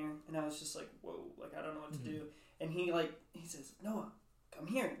sitting there. And I was just like, whoa, like I don't know what to do. And he says, Noah, come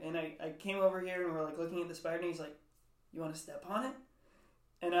here. And I came over here, and we're like looking at the spider, and he's like, you want to step on it?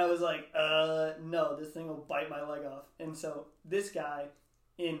 And I was like, no, this thing will bite my leg off. And so this guy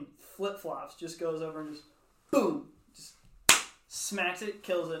in flip-flops just goes over and just, boom, just smacks it,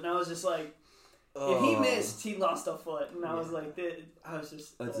 kills it. And I was just like, if he missed, he lost a foot. And I was like,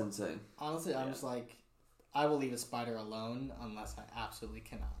 that's insane. Honestly, I'm just like, I will leave a spider alone unless I absolutely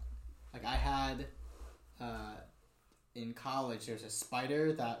cannot. Like, I had, in college, there's a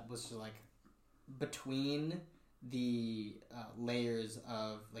spider that was just like between the layers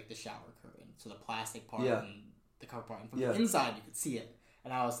of like the shower curtain, so the plastic part and the cover part, and from the inside you could see it,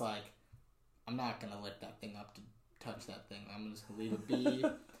 and I was like, I'm not gonna lift that thing up to touch that thing, I'm just gonna leave it be.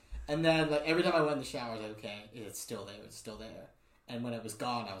 And then like every time I went in the shower I was like, okay, it's still there, and when it was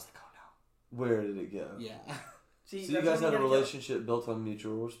gone I was like, oh no, where did it go? Yeah. So you guys had a relationship built on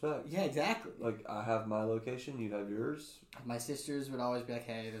mutual respect. Yeah, exactly. Like, I have my location, you have yours. My sisters would always be like,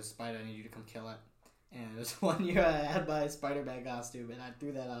 hey, there's a spider, I need you to come kill it. And it was one year I had my Spider-Man costume, and I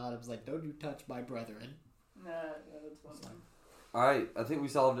threw that out. I was like, don't you touch my brethren. Nah, that's one thing. Alright, I think we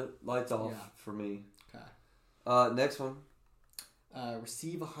solved it. Lights off for me. Okay. Next one.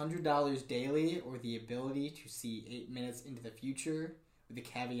 Receive $100 daily or the ability to see 8 minutes into the future with the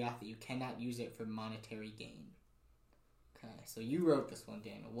caveat that you cannot use it for monetary gain. Okay, so you wrote this one,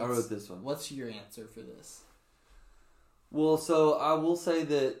 Daniel. I wrote this one. What's your answer for this? Well, so I will say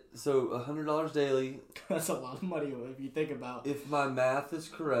that, $100 daily. That's a lot of money if you think about. If my math is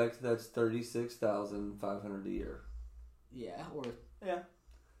correct, that's $36,500 a year. Yeah, or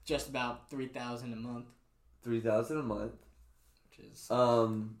just about $3,000 a month. $3,000 a month, which is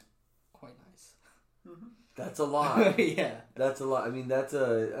quite nice. Mm-hmm. That's a lot. Yeah, that's a lot. I mean, that's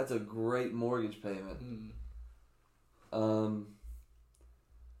a great mortgage payment.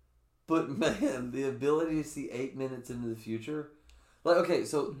 But man, the ability to see 8 minutes into the future, like, okay,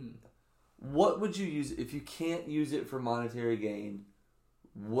 so what would you use if you can't use it for monetary gain?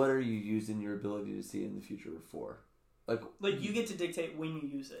 What are you using your ability to see in the future for? Like you get to dictate when you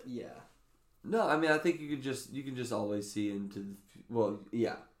use it. Yeah. No, I mean, I think you can just always see into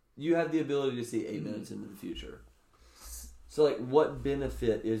you have the ability to see 8 minutes into the future. So like, what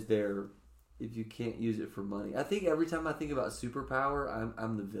benefit is there if you can't use it for money? I think every time I think about superpower,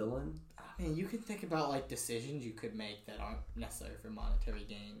 I'm the villain. I mean, you could think about like decisions you could make that aren't necessary for monetary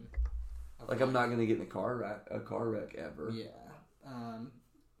gain. Like, I'm not gonna get in a car wreck ever. Yeah.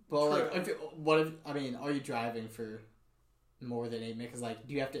 But like, are you driving for more than 8 minutes? Like,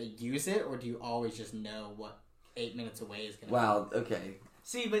 do you have to use it, or do you always just know what 8 minutes away is gonna? Wow. Okay.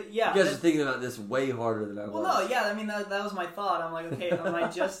 See, but yeah, you guys are thinking about this way harder than I was. Well, no, yeah, I mean that was my thought. I'm like, okay,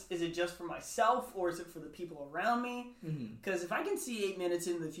 is it just for myself, or is it for the people around me? Because if I can see 8 minutes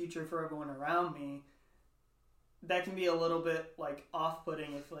into the future for everyone around me, that can be a little bit like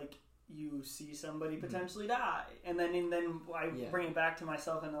off-putting if like you see somebody potentially die, and then I bring it back to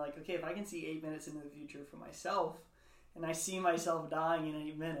myself and I'm like, okay, if I can see 8 minutes into the future for myself, and I see myself dying in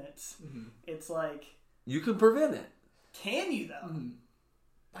 8 minutes, it's like you can prevent it. Can you though?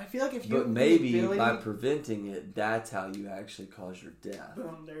 I feel like if you... But maybe by preventing it, that's how you actually cause your death.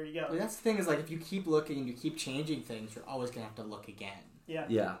 Boom, there you go. Well, that's the thing, is like, if you keep looking and you keep changing things, you're always going to have to look again. Yeah.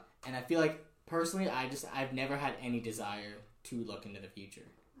 Yeah. And I feel like, personally, I've never had any desire to look into the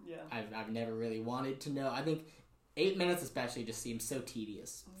future. Yeah. I've never really wanted to know. I think 8 minutes especially just seems so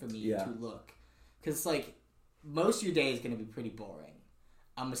tedious for me to look. Because, like, most of your day is going to be pretty boring.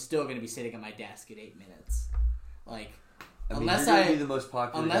 I'm still going to be sitting at my desk at 8 minutes. Like, unless you're gonna be the most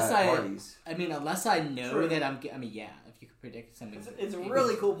popular guy at parties. I mean, unless I know True. that yeah, if you could predict something. It's a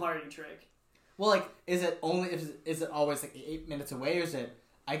really cool party trick. Well, like, is it always like 8 minutes away, or is it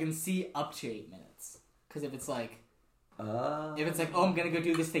I can see up to 8 minutes? Because if it's like, oh, I'm gonna go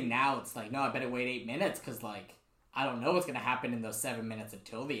do this thing now, it's like, no, I better wait 8 minutes because like I don't know what's gonna happen in those 7 minutes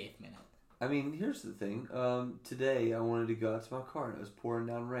until the 8th minute. I mean, here's the thing. Today I wanted to go out to my car and it was pouring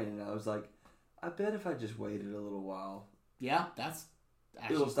down rain, and I was like, I bet if I just waited a little while, yeah, that's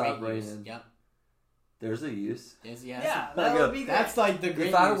actually it'll stop great raining. use. Yep. There's a use. Yeah, that would be great. That's like the great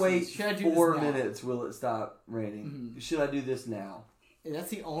If I use. wait Should I do 4 this now? minutes, will it stop raining? Mm-hmm. Should I do this now?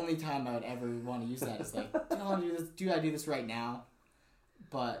 That's the only time I would ever want to use that. It's like, do I do this right now?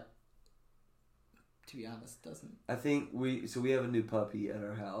 But to be honest, it doesn't. I think we have a new puppy at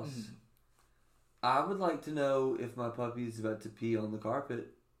our house. Mm-hmm. I would like to know if my puppy is about to pee on the carpet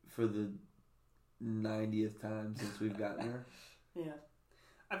for the 90th time since we've gotten her. Yeah.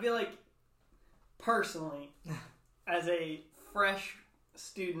 I feel like, personally, as a fresh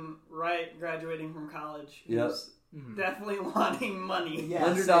student, graduating from college, who's definitely wanting money. Yeah,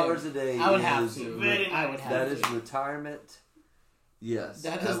 $100 a day. I would have to. Very nice. I would have That to. is retirement. Yes.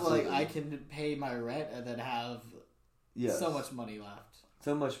 That is absolutely. like I can pay my rent and then have so much money left.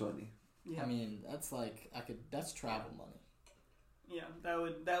 So much money. Yeah. I mean, that's like that's travel money. Yeah, that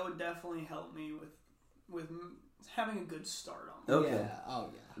would definitely help me with having a good start on it. Okay. Yeah. Oh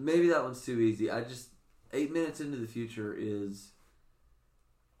yeah. Maybe that one's too easy. 8 minutes into the future is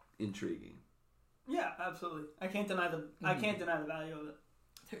intriguing. Yeah, absolutely. I can't deny the value of it.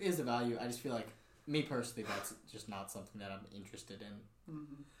 There is a value. I just feel like, me personally, that's just not something that I'm interested in.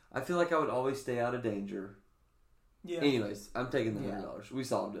 Mm-hmm. I feel like I would always stay out of danger. Yeah. Anyways, I'm taking the $100. We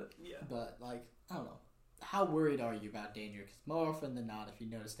solved it. Yeah. But like, I don't know. How worried are you about danger? Because more often than not, if you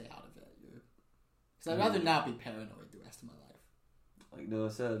know to stay out of it, because I'd rather not be paranoid the rest of my life. Like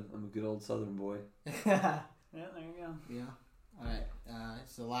Noah said, I'm a good old Southern boy. Yeah, there you go. Yeah. All right.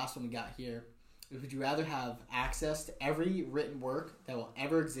 So the last one we got here. Would you rather have access to every written work that will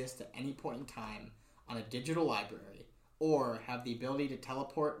ever exist at any point in time on a digital library, or have the ability to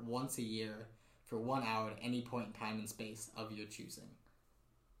teleport once a year for 1 hour at any point in time and space of your choosing?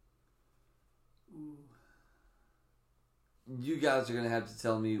 Ooh. You guys are going to have to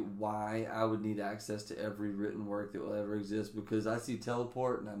tell me why I would need access to every written work that will ever exist, because I see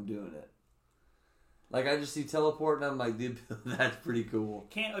teleport and I'm doing it. Like, I just see teleport and I'm like, dude, that's pretty cool.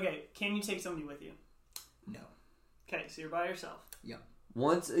 Can you take somebody with you? No. Okay, so you're by yourself. Yep.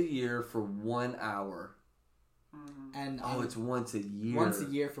 Once a year for 1 hour. Mm-hmm. And it's once a year. Once a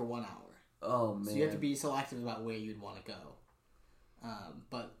year for 1 hour. Oh, man. So you have to be selective about where you'd want to go.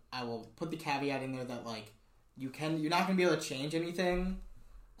 But I will put the caveat in there that, like, you're not going to be able to change anything.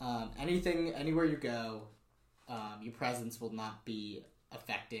 Anywhere you go, your presence will not be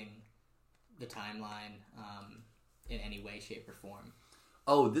affecting the timeline in any way, shape, or form.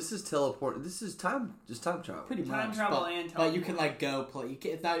 Oh, this is teleport. This is time travel. Pretty much. Time travel and teleport. But you can, like, go play.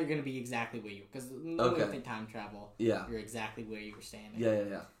 It's not you're going to be exactly where you... Because normally think time travel, you're exactly where you were standing.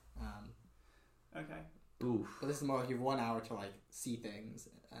 Yeah. Okay. Oof. But this is more like you have 1 hour to, like, see things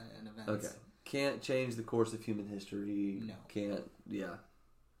and events. Okay. Can't change the course of human history. No. Can't, yeah.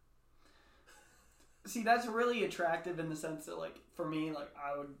 See, that's really attractive in the sense that, like, for me, like,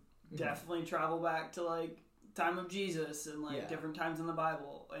 I would definitely travel back to, like, time of Jesus and, like, different times in the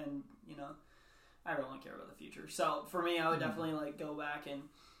Bible. And, you know, I don't really care about the future. So, for me, I would definitely, like, go back and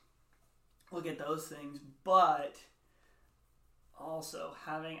look at those things. But also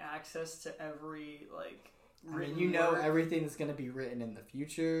having access to every, like, written work. Everything that's going to be written in the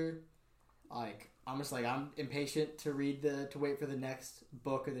future. Like, I'm impatient to wait for the next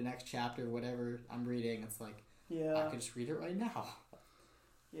book or the next chapter or whatever I'm reading. It's like, I could just read it right now.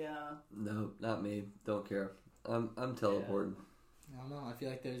 Yeah. No, not me. Don't care. I'm teleporting. I don't know. I feel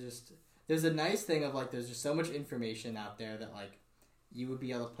like there's a nice thing of, like, there's just so much information out there that, like, you would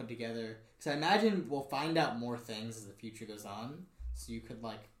be able to put together. Because I imagine we'll find out more things as the future goes on. So you could,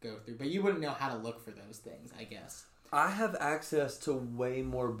 like, go through. But you wouldn't know how to look for those things, I guess. I have access to way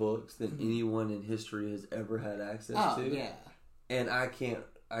more books than anyone in history has ever had access to. Oh, yeah. And I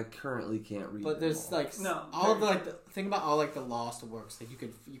currently can't read But there's, all. like, all of the, like, the thing about all, like, the lost works, like, you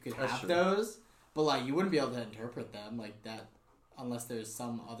could have those, but, like, you wouldn't be able to interpret them, like, that, unless there's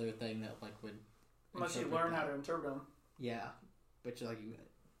some other thing that, like, would unless you learn how to interpret them. Yeah. But, like,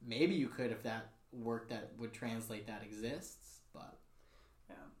 maybe you could if that work that would translate that exists, but...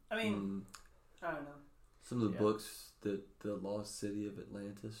 Yeah. I mean, I don't know. Some of the books that the lost city of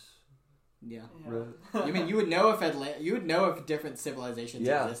Atlantis Yeah. Right. I mean, you would know if different civilizations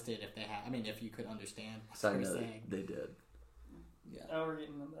Yeah. existed if they had. I mean, if you could understand what Side they're note, saying. they did. Yeah. Oh, we're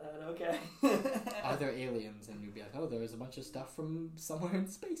getting into that. Okay. Are there aliens? And you'd be like, oh, there's a bunch of stuff from somewhere in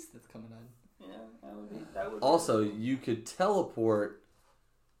space that's coming in. Yeah, that would be Also, cool. you could teleport.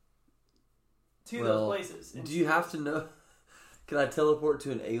 To well, those places. Do you have to know? Can I teleport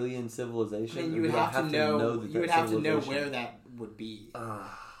to an alien civilization? I mean, Or you would do I have to know. that You would that have to know civilization- where that would be.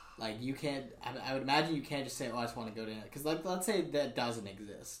 Like you can't. I would imagine you can't just say, "Oh, I just want to go to it," because like let's say that doesn't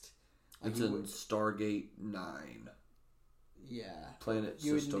exist. Like It's you in would- Stargate 9. Yeah. Planet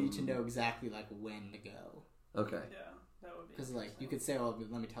You would system. need to know exactly like when to go. Okay. Yeah, that would be. Because like you could say, "Oh,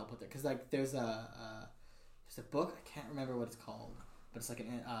 let me teleport there." Because like there's a book, I can't remember what it's called, but it's like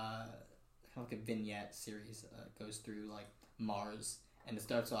an kind of like a vignette series. Goes through like Mars, and it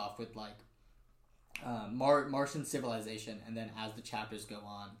starts off with like Martian civilization, and then as the chapters go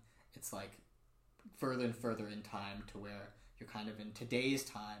on, it's like further and further in time to where you're kind of in today's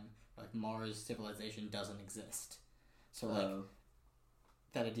time. Like Mars civilization doesn't exist, so like.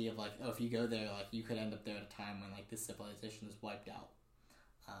 That idea of like, oh, if you go there, like you could end up there at a time when like this civilization is wiped out,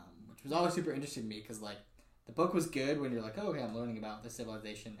 which was always super interesting to me because like the book was good when you're like, oh, okay, I'm learning about this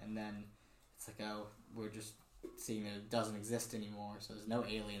civilization, and then it's like, oh, we're just seeing that it doesn't exist anymore, so there's no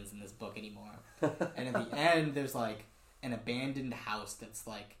aliens in this book anymore, and at the end there's like an abandoned house that's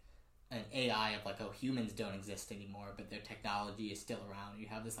like an AI of like, oh, humans don't exist anymore, but their technology is still around. You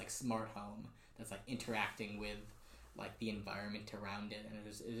have this like smart home that's like interacting with like the environment around it, and it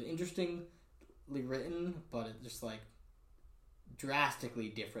was interestingly written, but it's just like drastically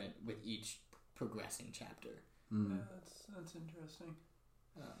different with each progressing chapter. Mm. Yeah, that's interesting.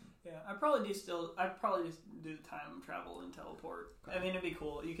 Yeah, I'd probably just do the time travel and teleport. I mean, it'd be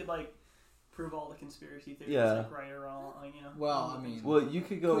cool. You could like prove all the conspiracy theories, like right or wrong, like, you know. Well, I mean, Well, you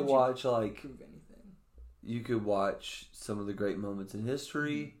could go watch like prove anything. you could watch some of the great moments in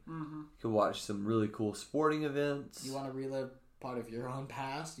history. Mm-hmm. You could watch some really cool sporting events. You want to relive part of your own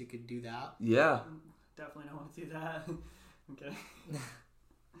past? You could do that. Yeah. Definitely don't want to do that. Okay.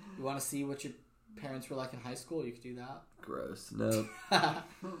 You want to see what your parents were like in high school? You could do that. Gross. Nope.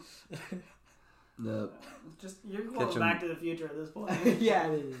 Nope. Just you're Catch going 'em. Back to the Future at this point. Yeah,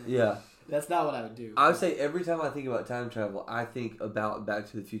 it is. Yeah. That's not what I would do. I would say every time I think about time travel, I think about Back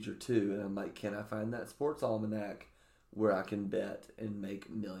to the Future 2, and I'm like, can I find that sports almanac where I can bet and make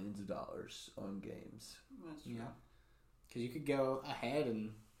millions of dollars on games? That's true. Yeah, because you could go ahead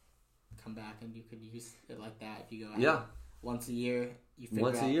and come back, and you could use it like that. If you go ahead once a year, you figure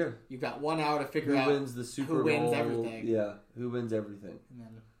Once out, a year. You've got 1 hour to figure Who out wins the Super Bowl? who wins everything. Yeah, who wins everything? And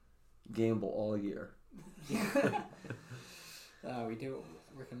then, Gamble all year. we do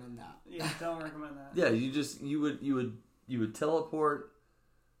recommend that. Yeah, don't recommend that. Yeah, you would teleport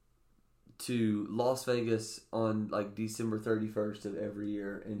to Las Vegas on like December 31st of every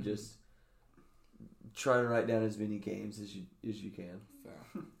year and just try to write down as many games as you can. Fair.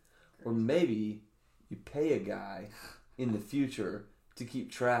 Or maybe you pay a guy in the future to keep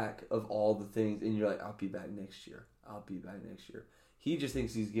track of all the things, and you're like, I'll be back next year. I'll be back next year. He just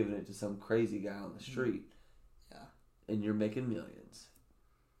thinks he's giving it to some crazy guy on the street. Yeah. And you're making millions.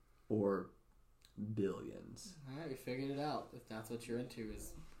 Or billions. All right, we figured it out. If that's what you're into,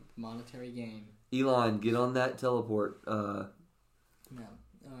 is monetary gain. Elon, get on that teleport Yeah.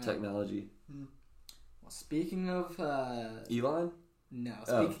 technology. Well, speaking of Elon? no,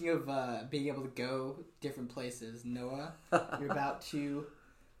 speaking of being able to go different places, Noah, you're about to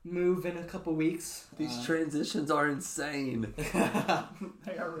move in a couple weeks. These transitions are insane.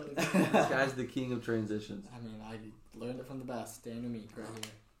 They are really good. This guy's the king of transitions. I mean, I learned it from the best, Daniel Meek, right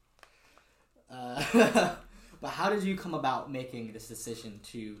here. But how did you come about making this decision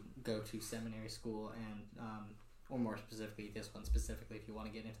to go to seminary school, and or more specifically, this one specifically, if you want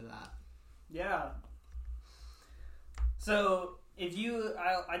to get into that? Yeah. So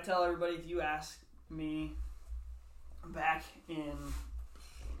I tell everybody, if you ask me back in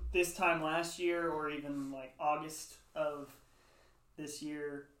this time last year, or even like August of this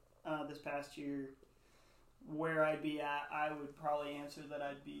year, this past year, where I'd be at, I would probably answer that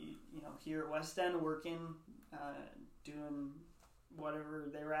I'd be, here at West End working, doing whatever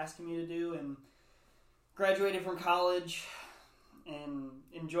they were asking me to do, and graduated from college and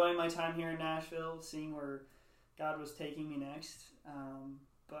enjoying my time here in Nashville, seeing where God was taking me next.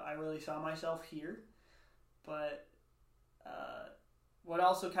 But I really saw myself here. But what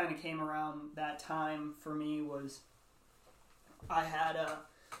also kind of came around that time for me was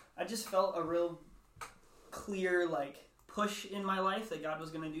I just felt a real clear push in my life that God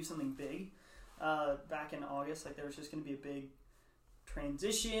was going to do something big back in August. There was just going to be a big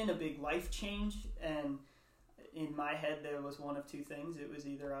transition, a big life change, and in my head there was one of two things. It was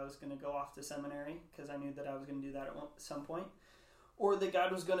either I was going to go off to seminary because I knew that I was going to do that at some point, or that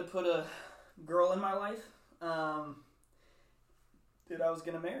God was going to put a girl in my life that I was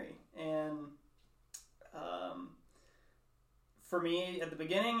going to marry. And for me at the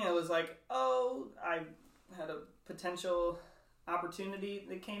beginning it was like, oh, I had a potential opportunity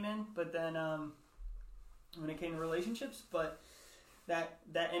that came in, but then when it came to relationships, but that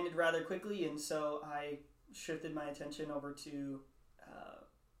ended rather quickly, and so I shifted my attention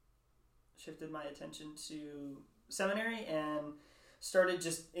to seminary and started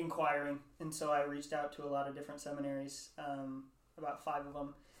just inquiring. And so I reached out to a lot of different seminaries, about 5 of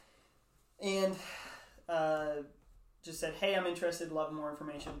them, and just said, hey, I'm interested, love more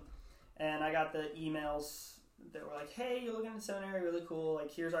information. And I got the emails that were like, hey, you're looking at seminary, really cool,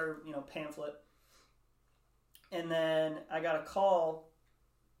 like here's our pamphlet. And then I got a call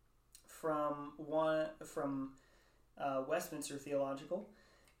from Westminster Theological,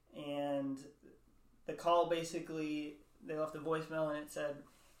 and the call basically, they left a voicemail and it said,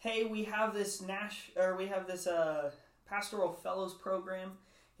 hey, we have this pastoral fellows program.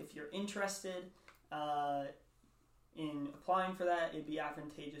 If you're interested in applying for that, it'd be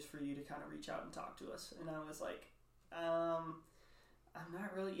advantageous for you to kind of reach out and talk to us. And I was like, I'm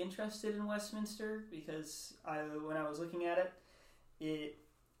not really interested in Westminster, because when I was looking at it,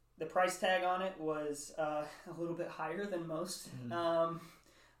 the price tag on it was a little bit higher than most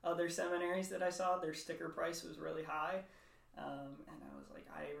other seminaries that I saw. Their sticker price was really high, and I was like,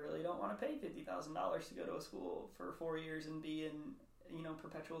 I really don't want to pay $50,000 to go to a school for 4 years and be in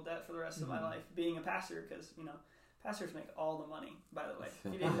perpetual debt for the rest of my life being a pastor, because pastors make all the money, by the way.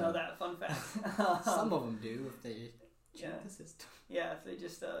 If you didn't know that, fun fact. Some of them do if they cheat the system. Yeah, if they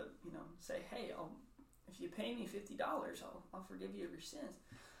just say, hey, if you pay me $50, I'll forgive you of your sins.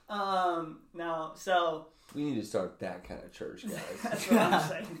 Now, so we need to start that kind of church, guys. That's what I'm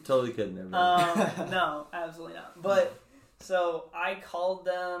saying. Totally couldn't have. No, absolutely not. But so I called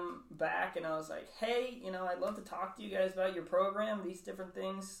them back and I was like, hey, I'd love to talk to you guys about your program, these different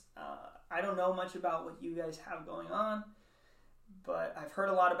things. I don't know much about what you guys have going on, but I've heard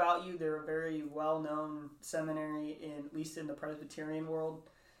a lot about you. They're a very well-known seminary, at least in the Presbyterian world.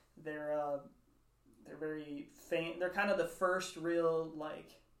 They're very famous. They're kind of the first real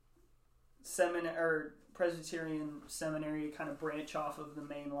Presbyterian seminary to kind of branch off of the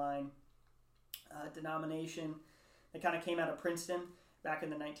mainline denomination. They kind of came out of Princeton back in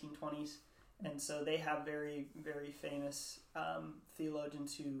the 1920s, and so they have very, very famous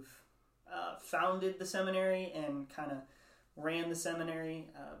theologians who've founded the seminary and kind of ran the seminary.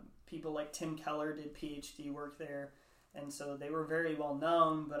 People like Tim Keller did PhD work there, and so they were very well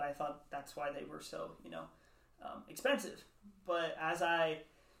known, but I thought that's why they were so expensive. But as I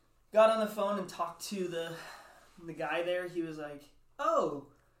got on the phone and talked to the guy there, he was like, oh,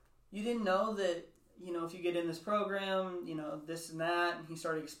 you didn't know that, if you get in this program, this and that. And he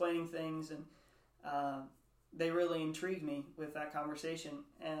started explaining things, and they really intrigued me with that conversation.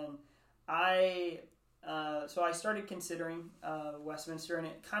 And so I started considering Westminster, and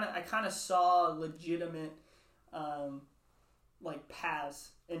I kind of saw legitimate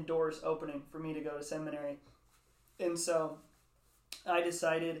paths and doors opening for me to go to seminary. And so I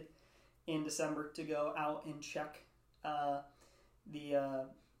decided in December to go out and check the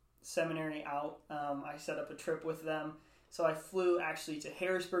seminary out. I set up a trip with them. So I flew actually to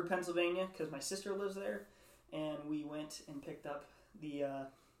Harrisburg, Pennsylvania, because my sister lives there, and we went and picked up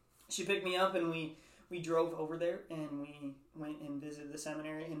she picked me up, and we drove over there, and we went and visited the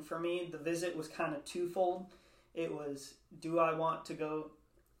seminary. And for me, the visit was kind of twofold. It was, do I want to go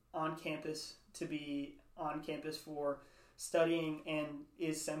on campus to be on campus for studying, and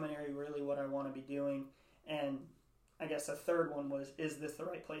is seminary really what I want to be doing? And I guess a third one was, is this the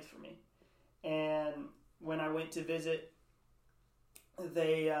right place for me? And when I went to visit,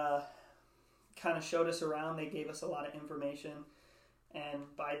 they kind of showed us around. They gave us a lot of information, and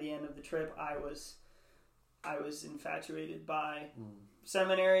by the end of the trip, I was infatuated by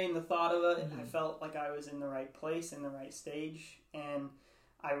seminary and the thought of it. I felt like I was in the right place, in the right stage, and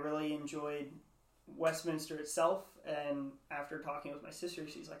I really enjoyed Westminster itself. And after talking with my sister,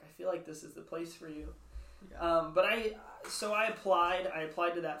 she's like, I feel like this is the place for you. Yeah. But I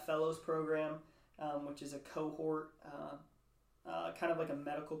applied to that fellows program, which is a cohort, kind of like a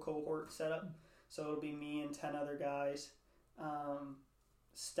medical cohort setup. So it'll be me and 10 other guys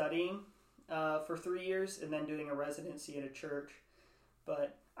studying for 3 years and then doing a residency at a church.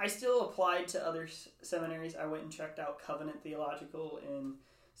 But I still applied to other seminaries. I went and checked out Covenant Theological in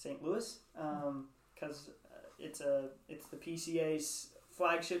St. Louis because it's the PCA's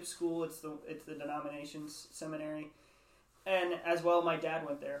flagship school. It's the denomination's seminary, and as well, my dad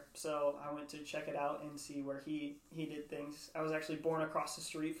went there, so I went to check it out and see where he did things. I was actually born across the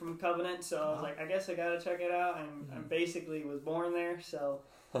street from Covenant, so I was like, I guess I gotta check it out, and I basically was born there, so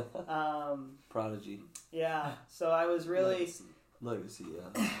Prodigy. Yeah, so I was really legacy,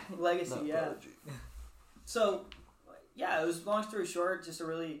 yeah. Legacy, Not yeah. Prodigy. So, yeah, it was, long story short, it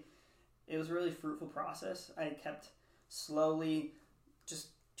was a really fruitful process. I kept slowly just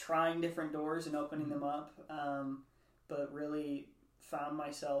trying different doors and opening them up, but really found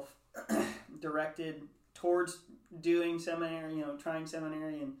myself directed towards doing seminary, trying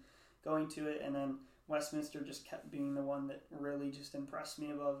seminary and going to it, and then Westminster just kept being the one that really just impressed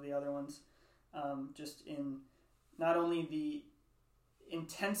me above the other ones, just in not only the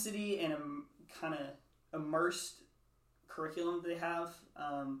intensity and kind of immersed curriculum they have,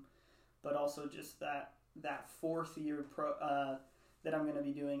 but also just that 4th year that I'm going to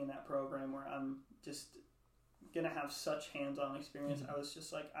be doing in that program, where I'm just going to have such hands-on experience. I was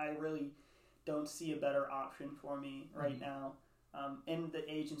just like, I really don't see a better option for me right now, in the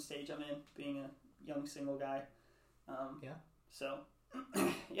age and stage I'm in, being a young single guy. So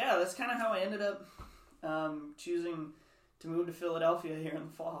yeah, that's kind of how I ended up choosing to move to Philadelphia here in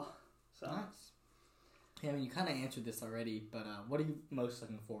the fall. So nice. Yeah, I mean, you kind of answered this already, but what are you most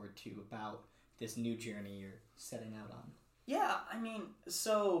looking forward to about this new journey you're setting out on? Yeah, I mean,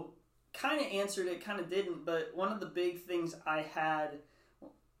 so kind of answered it, kind of didn't, but one of the big things I had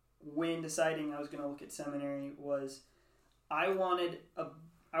when deciding I was going to look at seminary was I wanted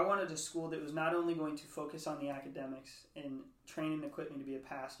a school that was not only going to focus on the academics and train and equip me to be a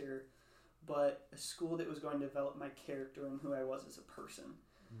pastor, but a school that was going to develop my character and who I was as a person.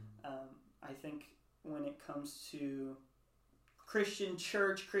 I think when it comes to Christian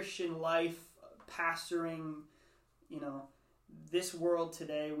church, Christian life, pastoring, this world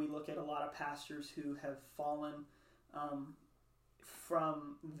today, we look at a lot of pastors who have fallen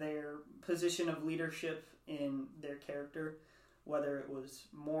from their position of leadership in their character, whether it was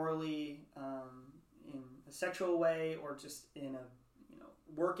morally, in a sexual way, or just in a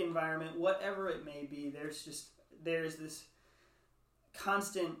work environment, whatever it may be. There's this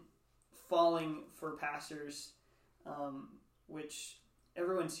constant falling for pastors, which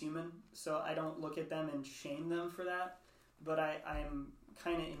everyone's human, so I don't look at them and shame them for that, but I'm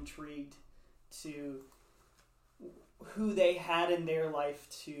kind of intrigued to who they had in their life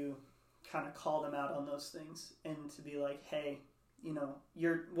to kind of call them out on those things, and to be like, hey,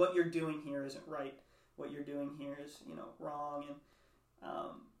 what you're doing here isn't right. What you're doing here is, wrong. And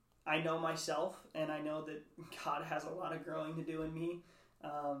I know myself, and I know that God has a lot of growing to do in me.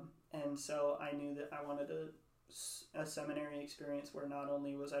 And so I knew that I wanted a seminary experience where not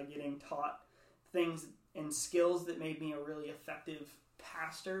only was I getting taught things and skills that made me a really effective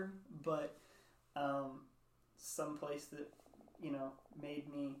pastor, but someplace that,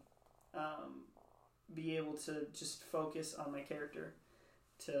 made me be able to just focus on my character,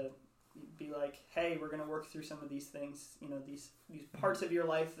 to be like, hey, we're going to work through some of these things, these parts of your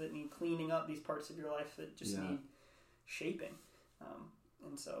life that need cleaning up, these parts of your life that just need shaping.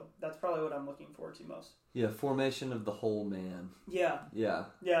 And so that's probably what I'm looking forward to most. Yeah, formation of the whole man. Yeah. Yeah.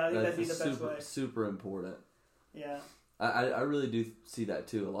 Yeah, I think that'd be the best way. Super important. Yeah. I really do see that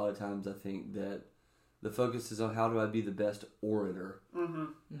too. A lot of times I think that the focus is on how do I be the best orator?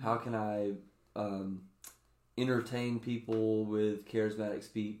 How can I entertain people with charismatic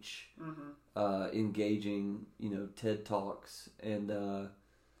speech, engaging, TED Talks, and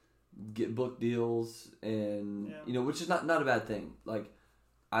get book deals, and which is not a bad thing. Like,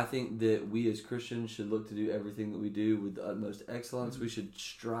 I think that we as Christians should look to do everything that we do with the utmost excellence. We should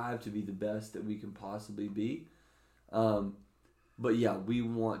strive to be the best that we can possibly be. But yeah, we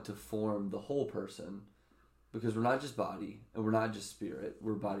want to form the whole person, because we're not just body and we're not just spirit.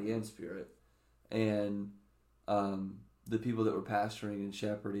 We're body and spirit. And the people that we're pastoring and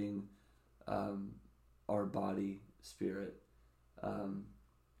shepherding are body, spirit.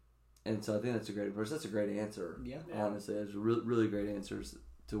 And so I think that's a great approach. That's a great answer. Yeah. Honestly, it's really, really great answers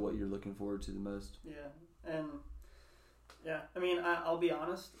to what you're looking forward to the most. Yeah. And I mean, I'll be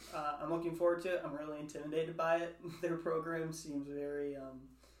honest. I'm looking forward to it. I'm really intimidated by it. Their program seems very,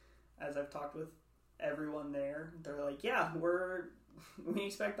 as I've talked with everyone there, they're like, yeah, we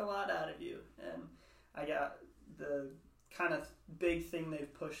expect a lot out of you. And I got the kind of big thing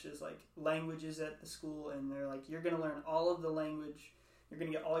they've pushed is like languages at the school, and they're like, you're going to learn all of the language. You're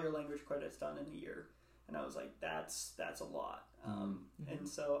going to get all your language credits done in a year. And I was like, that's a lot. And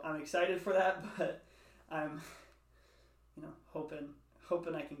so I'm excited for that, but I'm,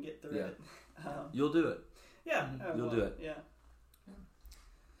 hoping I can get through it. You'll do it. Yeah. You'll do it. Yeah.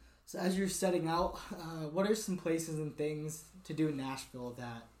 So as you're setting out, what are some places and things to do in Nashville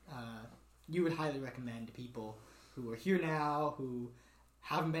that you would highly recommend to people who are here now, who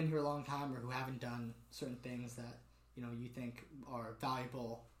haven't been here a long time, or who haven't done certain things that you think are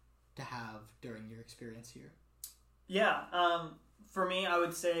valuable to have during your experience here? Yeah. For me, I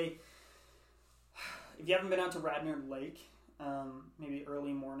would say if you haven't been out to Radnor Lake, maybe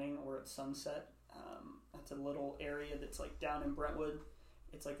early morning or at sunset, that's a little area that's like down in Brentwood.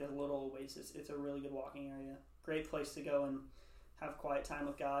 It's like a little oasis. It's a really good walking area. Great place to go and have quiet time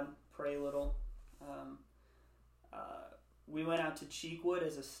with God, pray a little. We went out to Cheekwood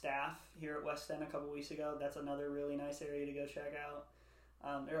as a staff here at West End a couple weeks ago. That's another really nice area to go check out.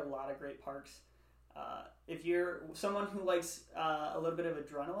 There are a lot of great parks. If you're someone who likes a little bit of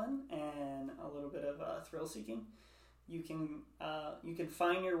adrenaline and a little bit of thrill seeking, you can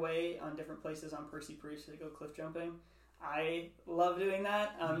find your way on different places on Percy Priest to go cliff jumping. I love doing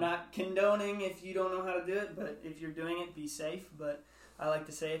that. I'm not condoning if you don't know how to do it, but if you're doing it, be safe. But I like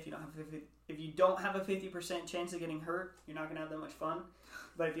to say if you don't have a 50% chance of getting hurt, you're not going to have that much fun.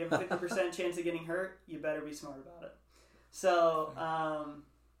 But if you have a 50% chance of getting hurt, you better be smart about it. So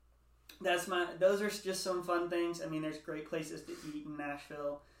those are just some fun things. I mean, there's great places to eat in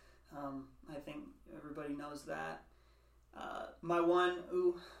Nashville. I think everybody knows that.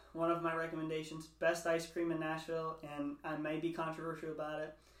 One of my recommendations, best ice cream in Nashville, and I may be controversial about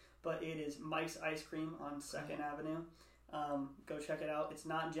it, but it is Mike's Ice Cream on 2nd Avenue. Go check it out. It's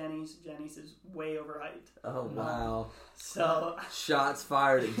not Jenny's. Jenny's is way overhyped. Oh, wow. So shots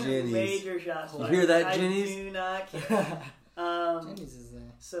fired at Jenny's. Major shots fired. You hear that, Jenny's? I do not care. Jenny's is there.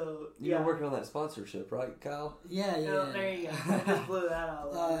 So, You're working on that sponsorship, right, Kyle? Yeah. There you go. I just blew that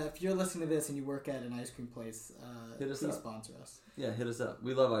out. If you're listening to this and you work at an ice cream place, Hit us please up. sponsor us. Yeah, hit us up.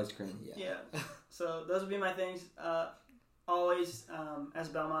 We love ice cream. Yeah. So those would be my things. Always, as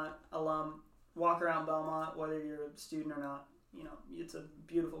a Belmont alum, walk around Belmont, whether you're a student or not. It's a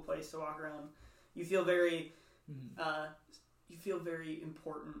beautiful place to walk around. You feel very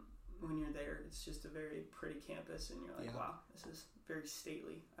important when you're there. It's just a very pretty campus, and you're like, wow, this is very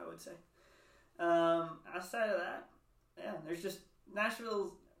stately, I would say. Outside of that, there's just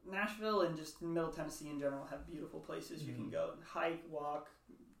Nashville and just Middle Tennessee in general have beautiful places you can go hike, walk,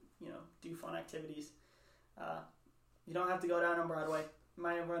 do fun activities. You don't have to go down on Broadway.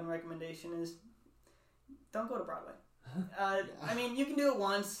 My one recommendation is don't go to Broadway. I mean, you can do it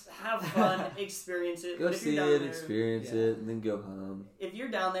once, have fun, experience it. Go see it, experience it, and then go home. If you're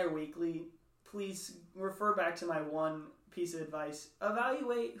down there weekly, please refer back to my one piece of advice.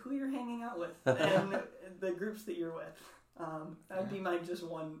 Evaluate who you're hanging out with and the groups that you're with. That'd be my just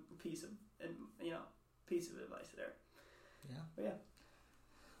one piece of advice there. Yeah. But yeah.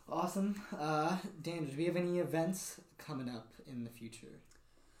 Awesome. Dan, do we have any events coming up in the future?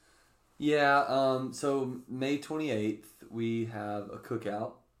 Yeah, so May 28th, we have a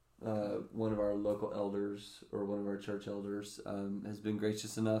cookout. One of our local elders, or one of our church elders, has been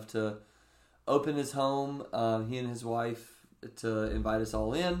gracious enough to open his home, he and his wife, to invite us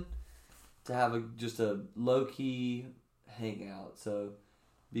all in, to have just a low-key hangout. So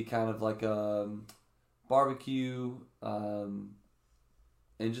be kind of like a barbecue, and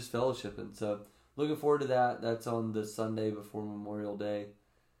just fellowshipping. So looking forward to that. That's on the Sunday before Memorial Day.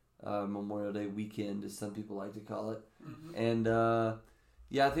 Memorial Day weekend, as some people like to call it. Mm-hmm. And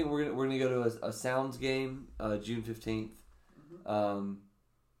I think we're gonna go to a Sounds game, June 15th. Mm-hmm.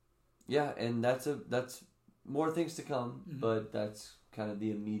 And that's more things to come, but that's kind of the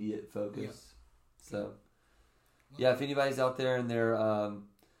immediate focus. Yep. So, if anybody's out there and they're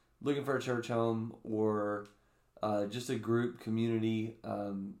looking for a church home or just a group community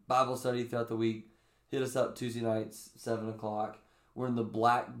Bible study throughout the week, hit us up Tuesday nights, 7:00. We're in the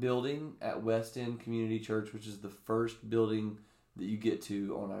black building at West End Community Church, which is the first building that you get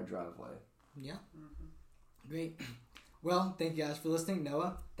to on our driveway. Yeah. Mm-hmm. Great. Well, thank you guys for listening.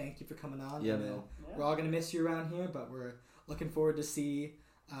 Noah, thank you for coming on. Yeah, man. We're all going to miss you around here, but we're looking forward to see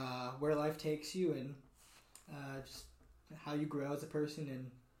where life takes you and just how you grow as a person and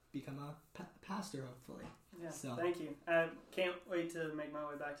become a pastor, hopefully. Yeah, so. Thank you. I can't wait to make my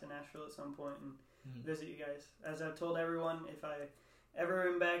way back to Nashville at some point and visit you guys. As I've told everyone, if I ever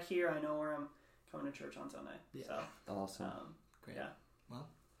am back here, I know where I'm coming to church on Sunday. Yeah. So, awesome. Great. Yeah. Well,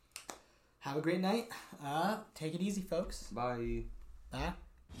 have a great night. Take it easy, folks. Bye. Bye.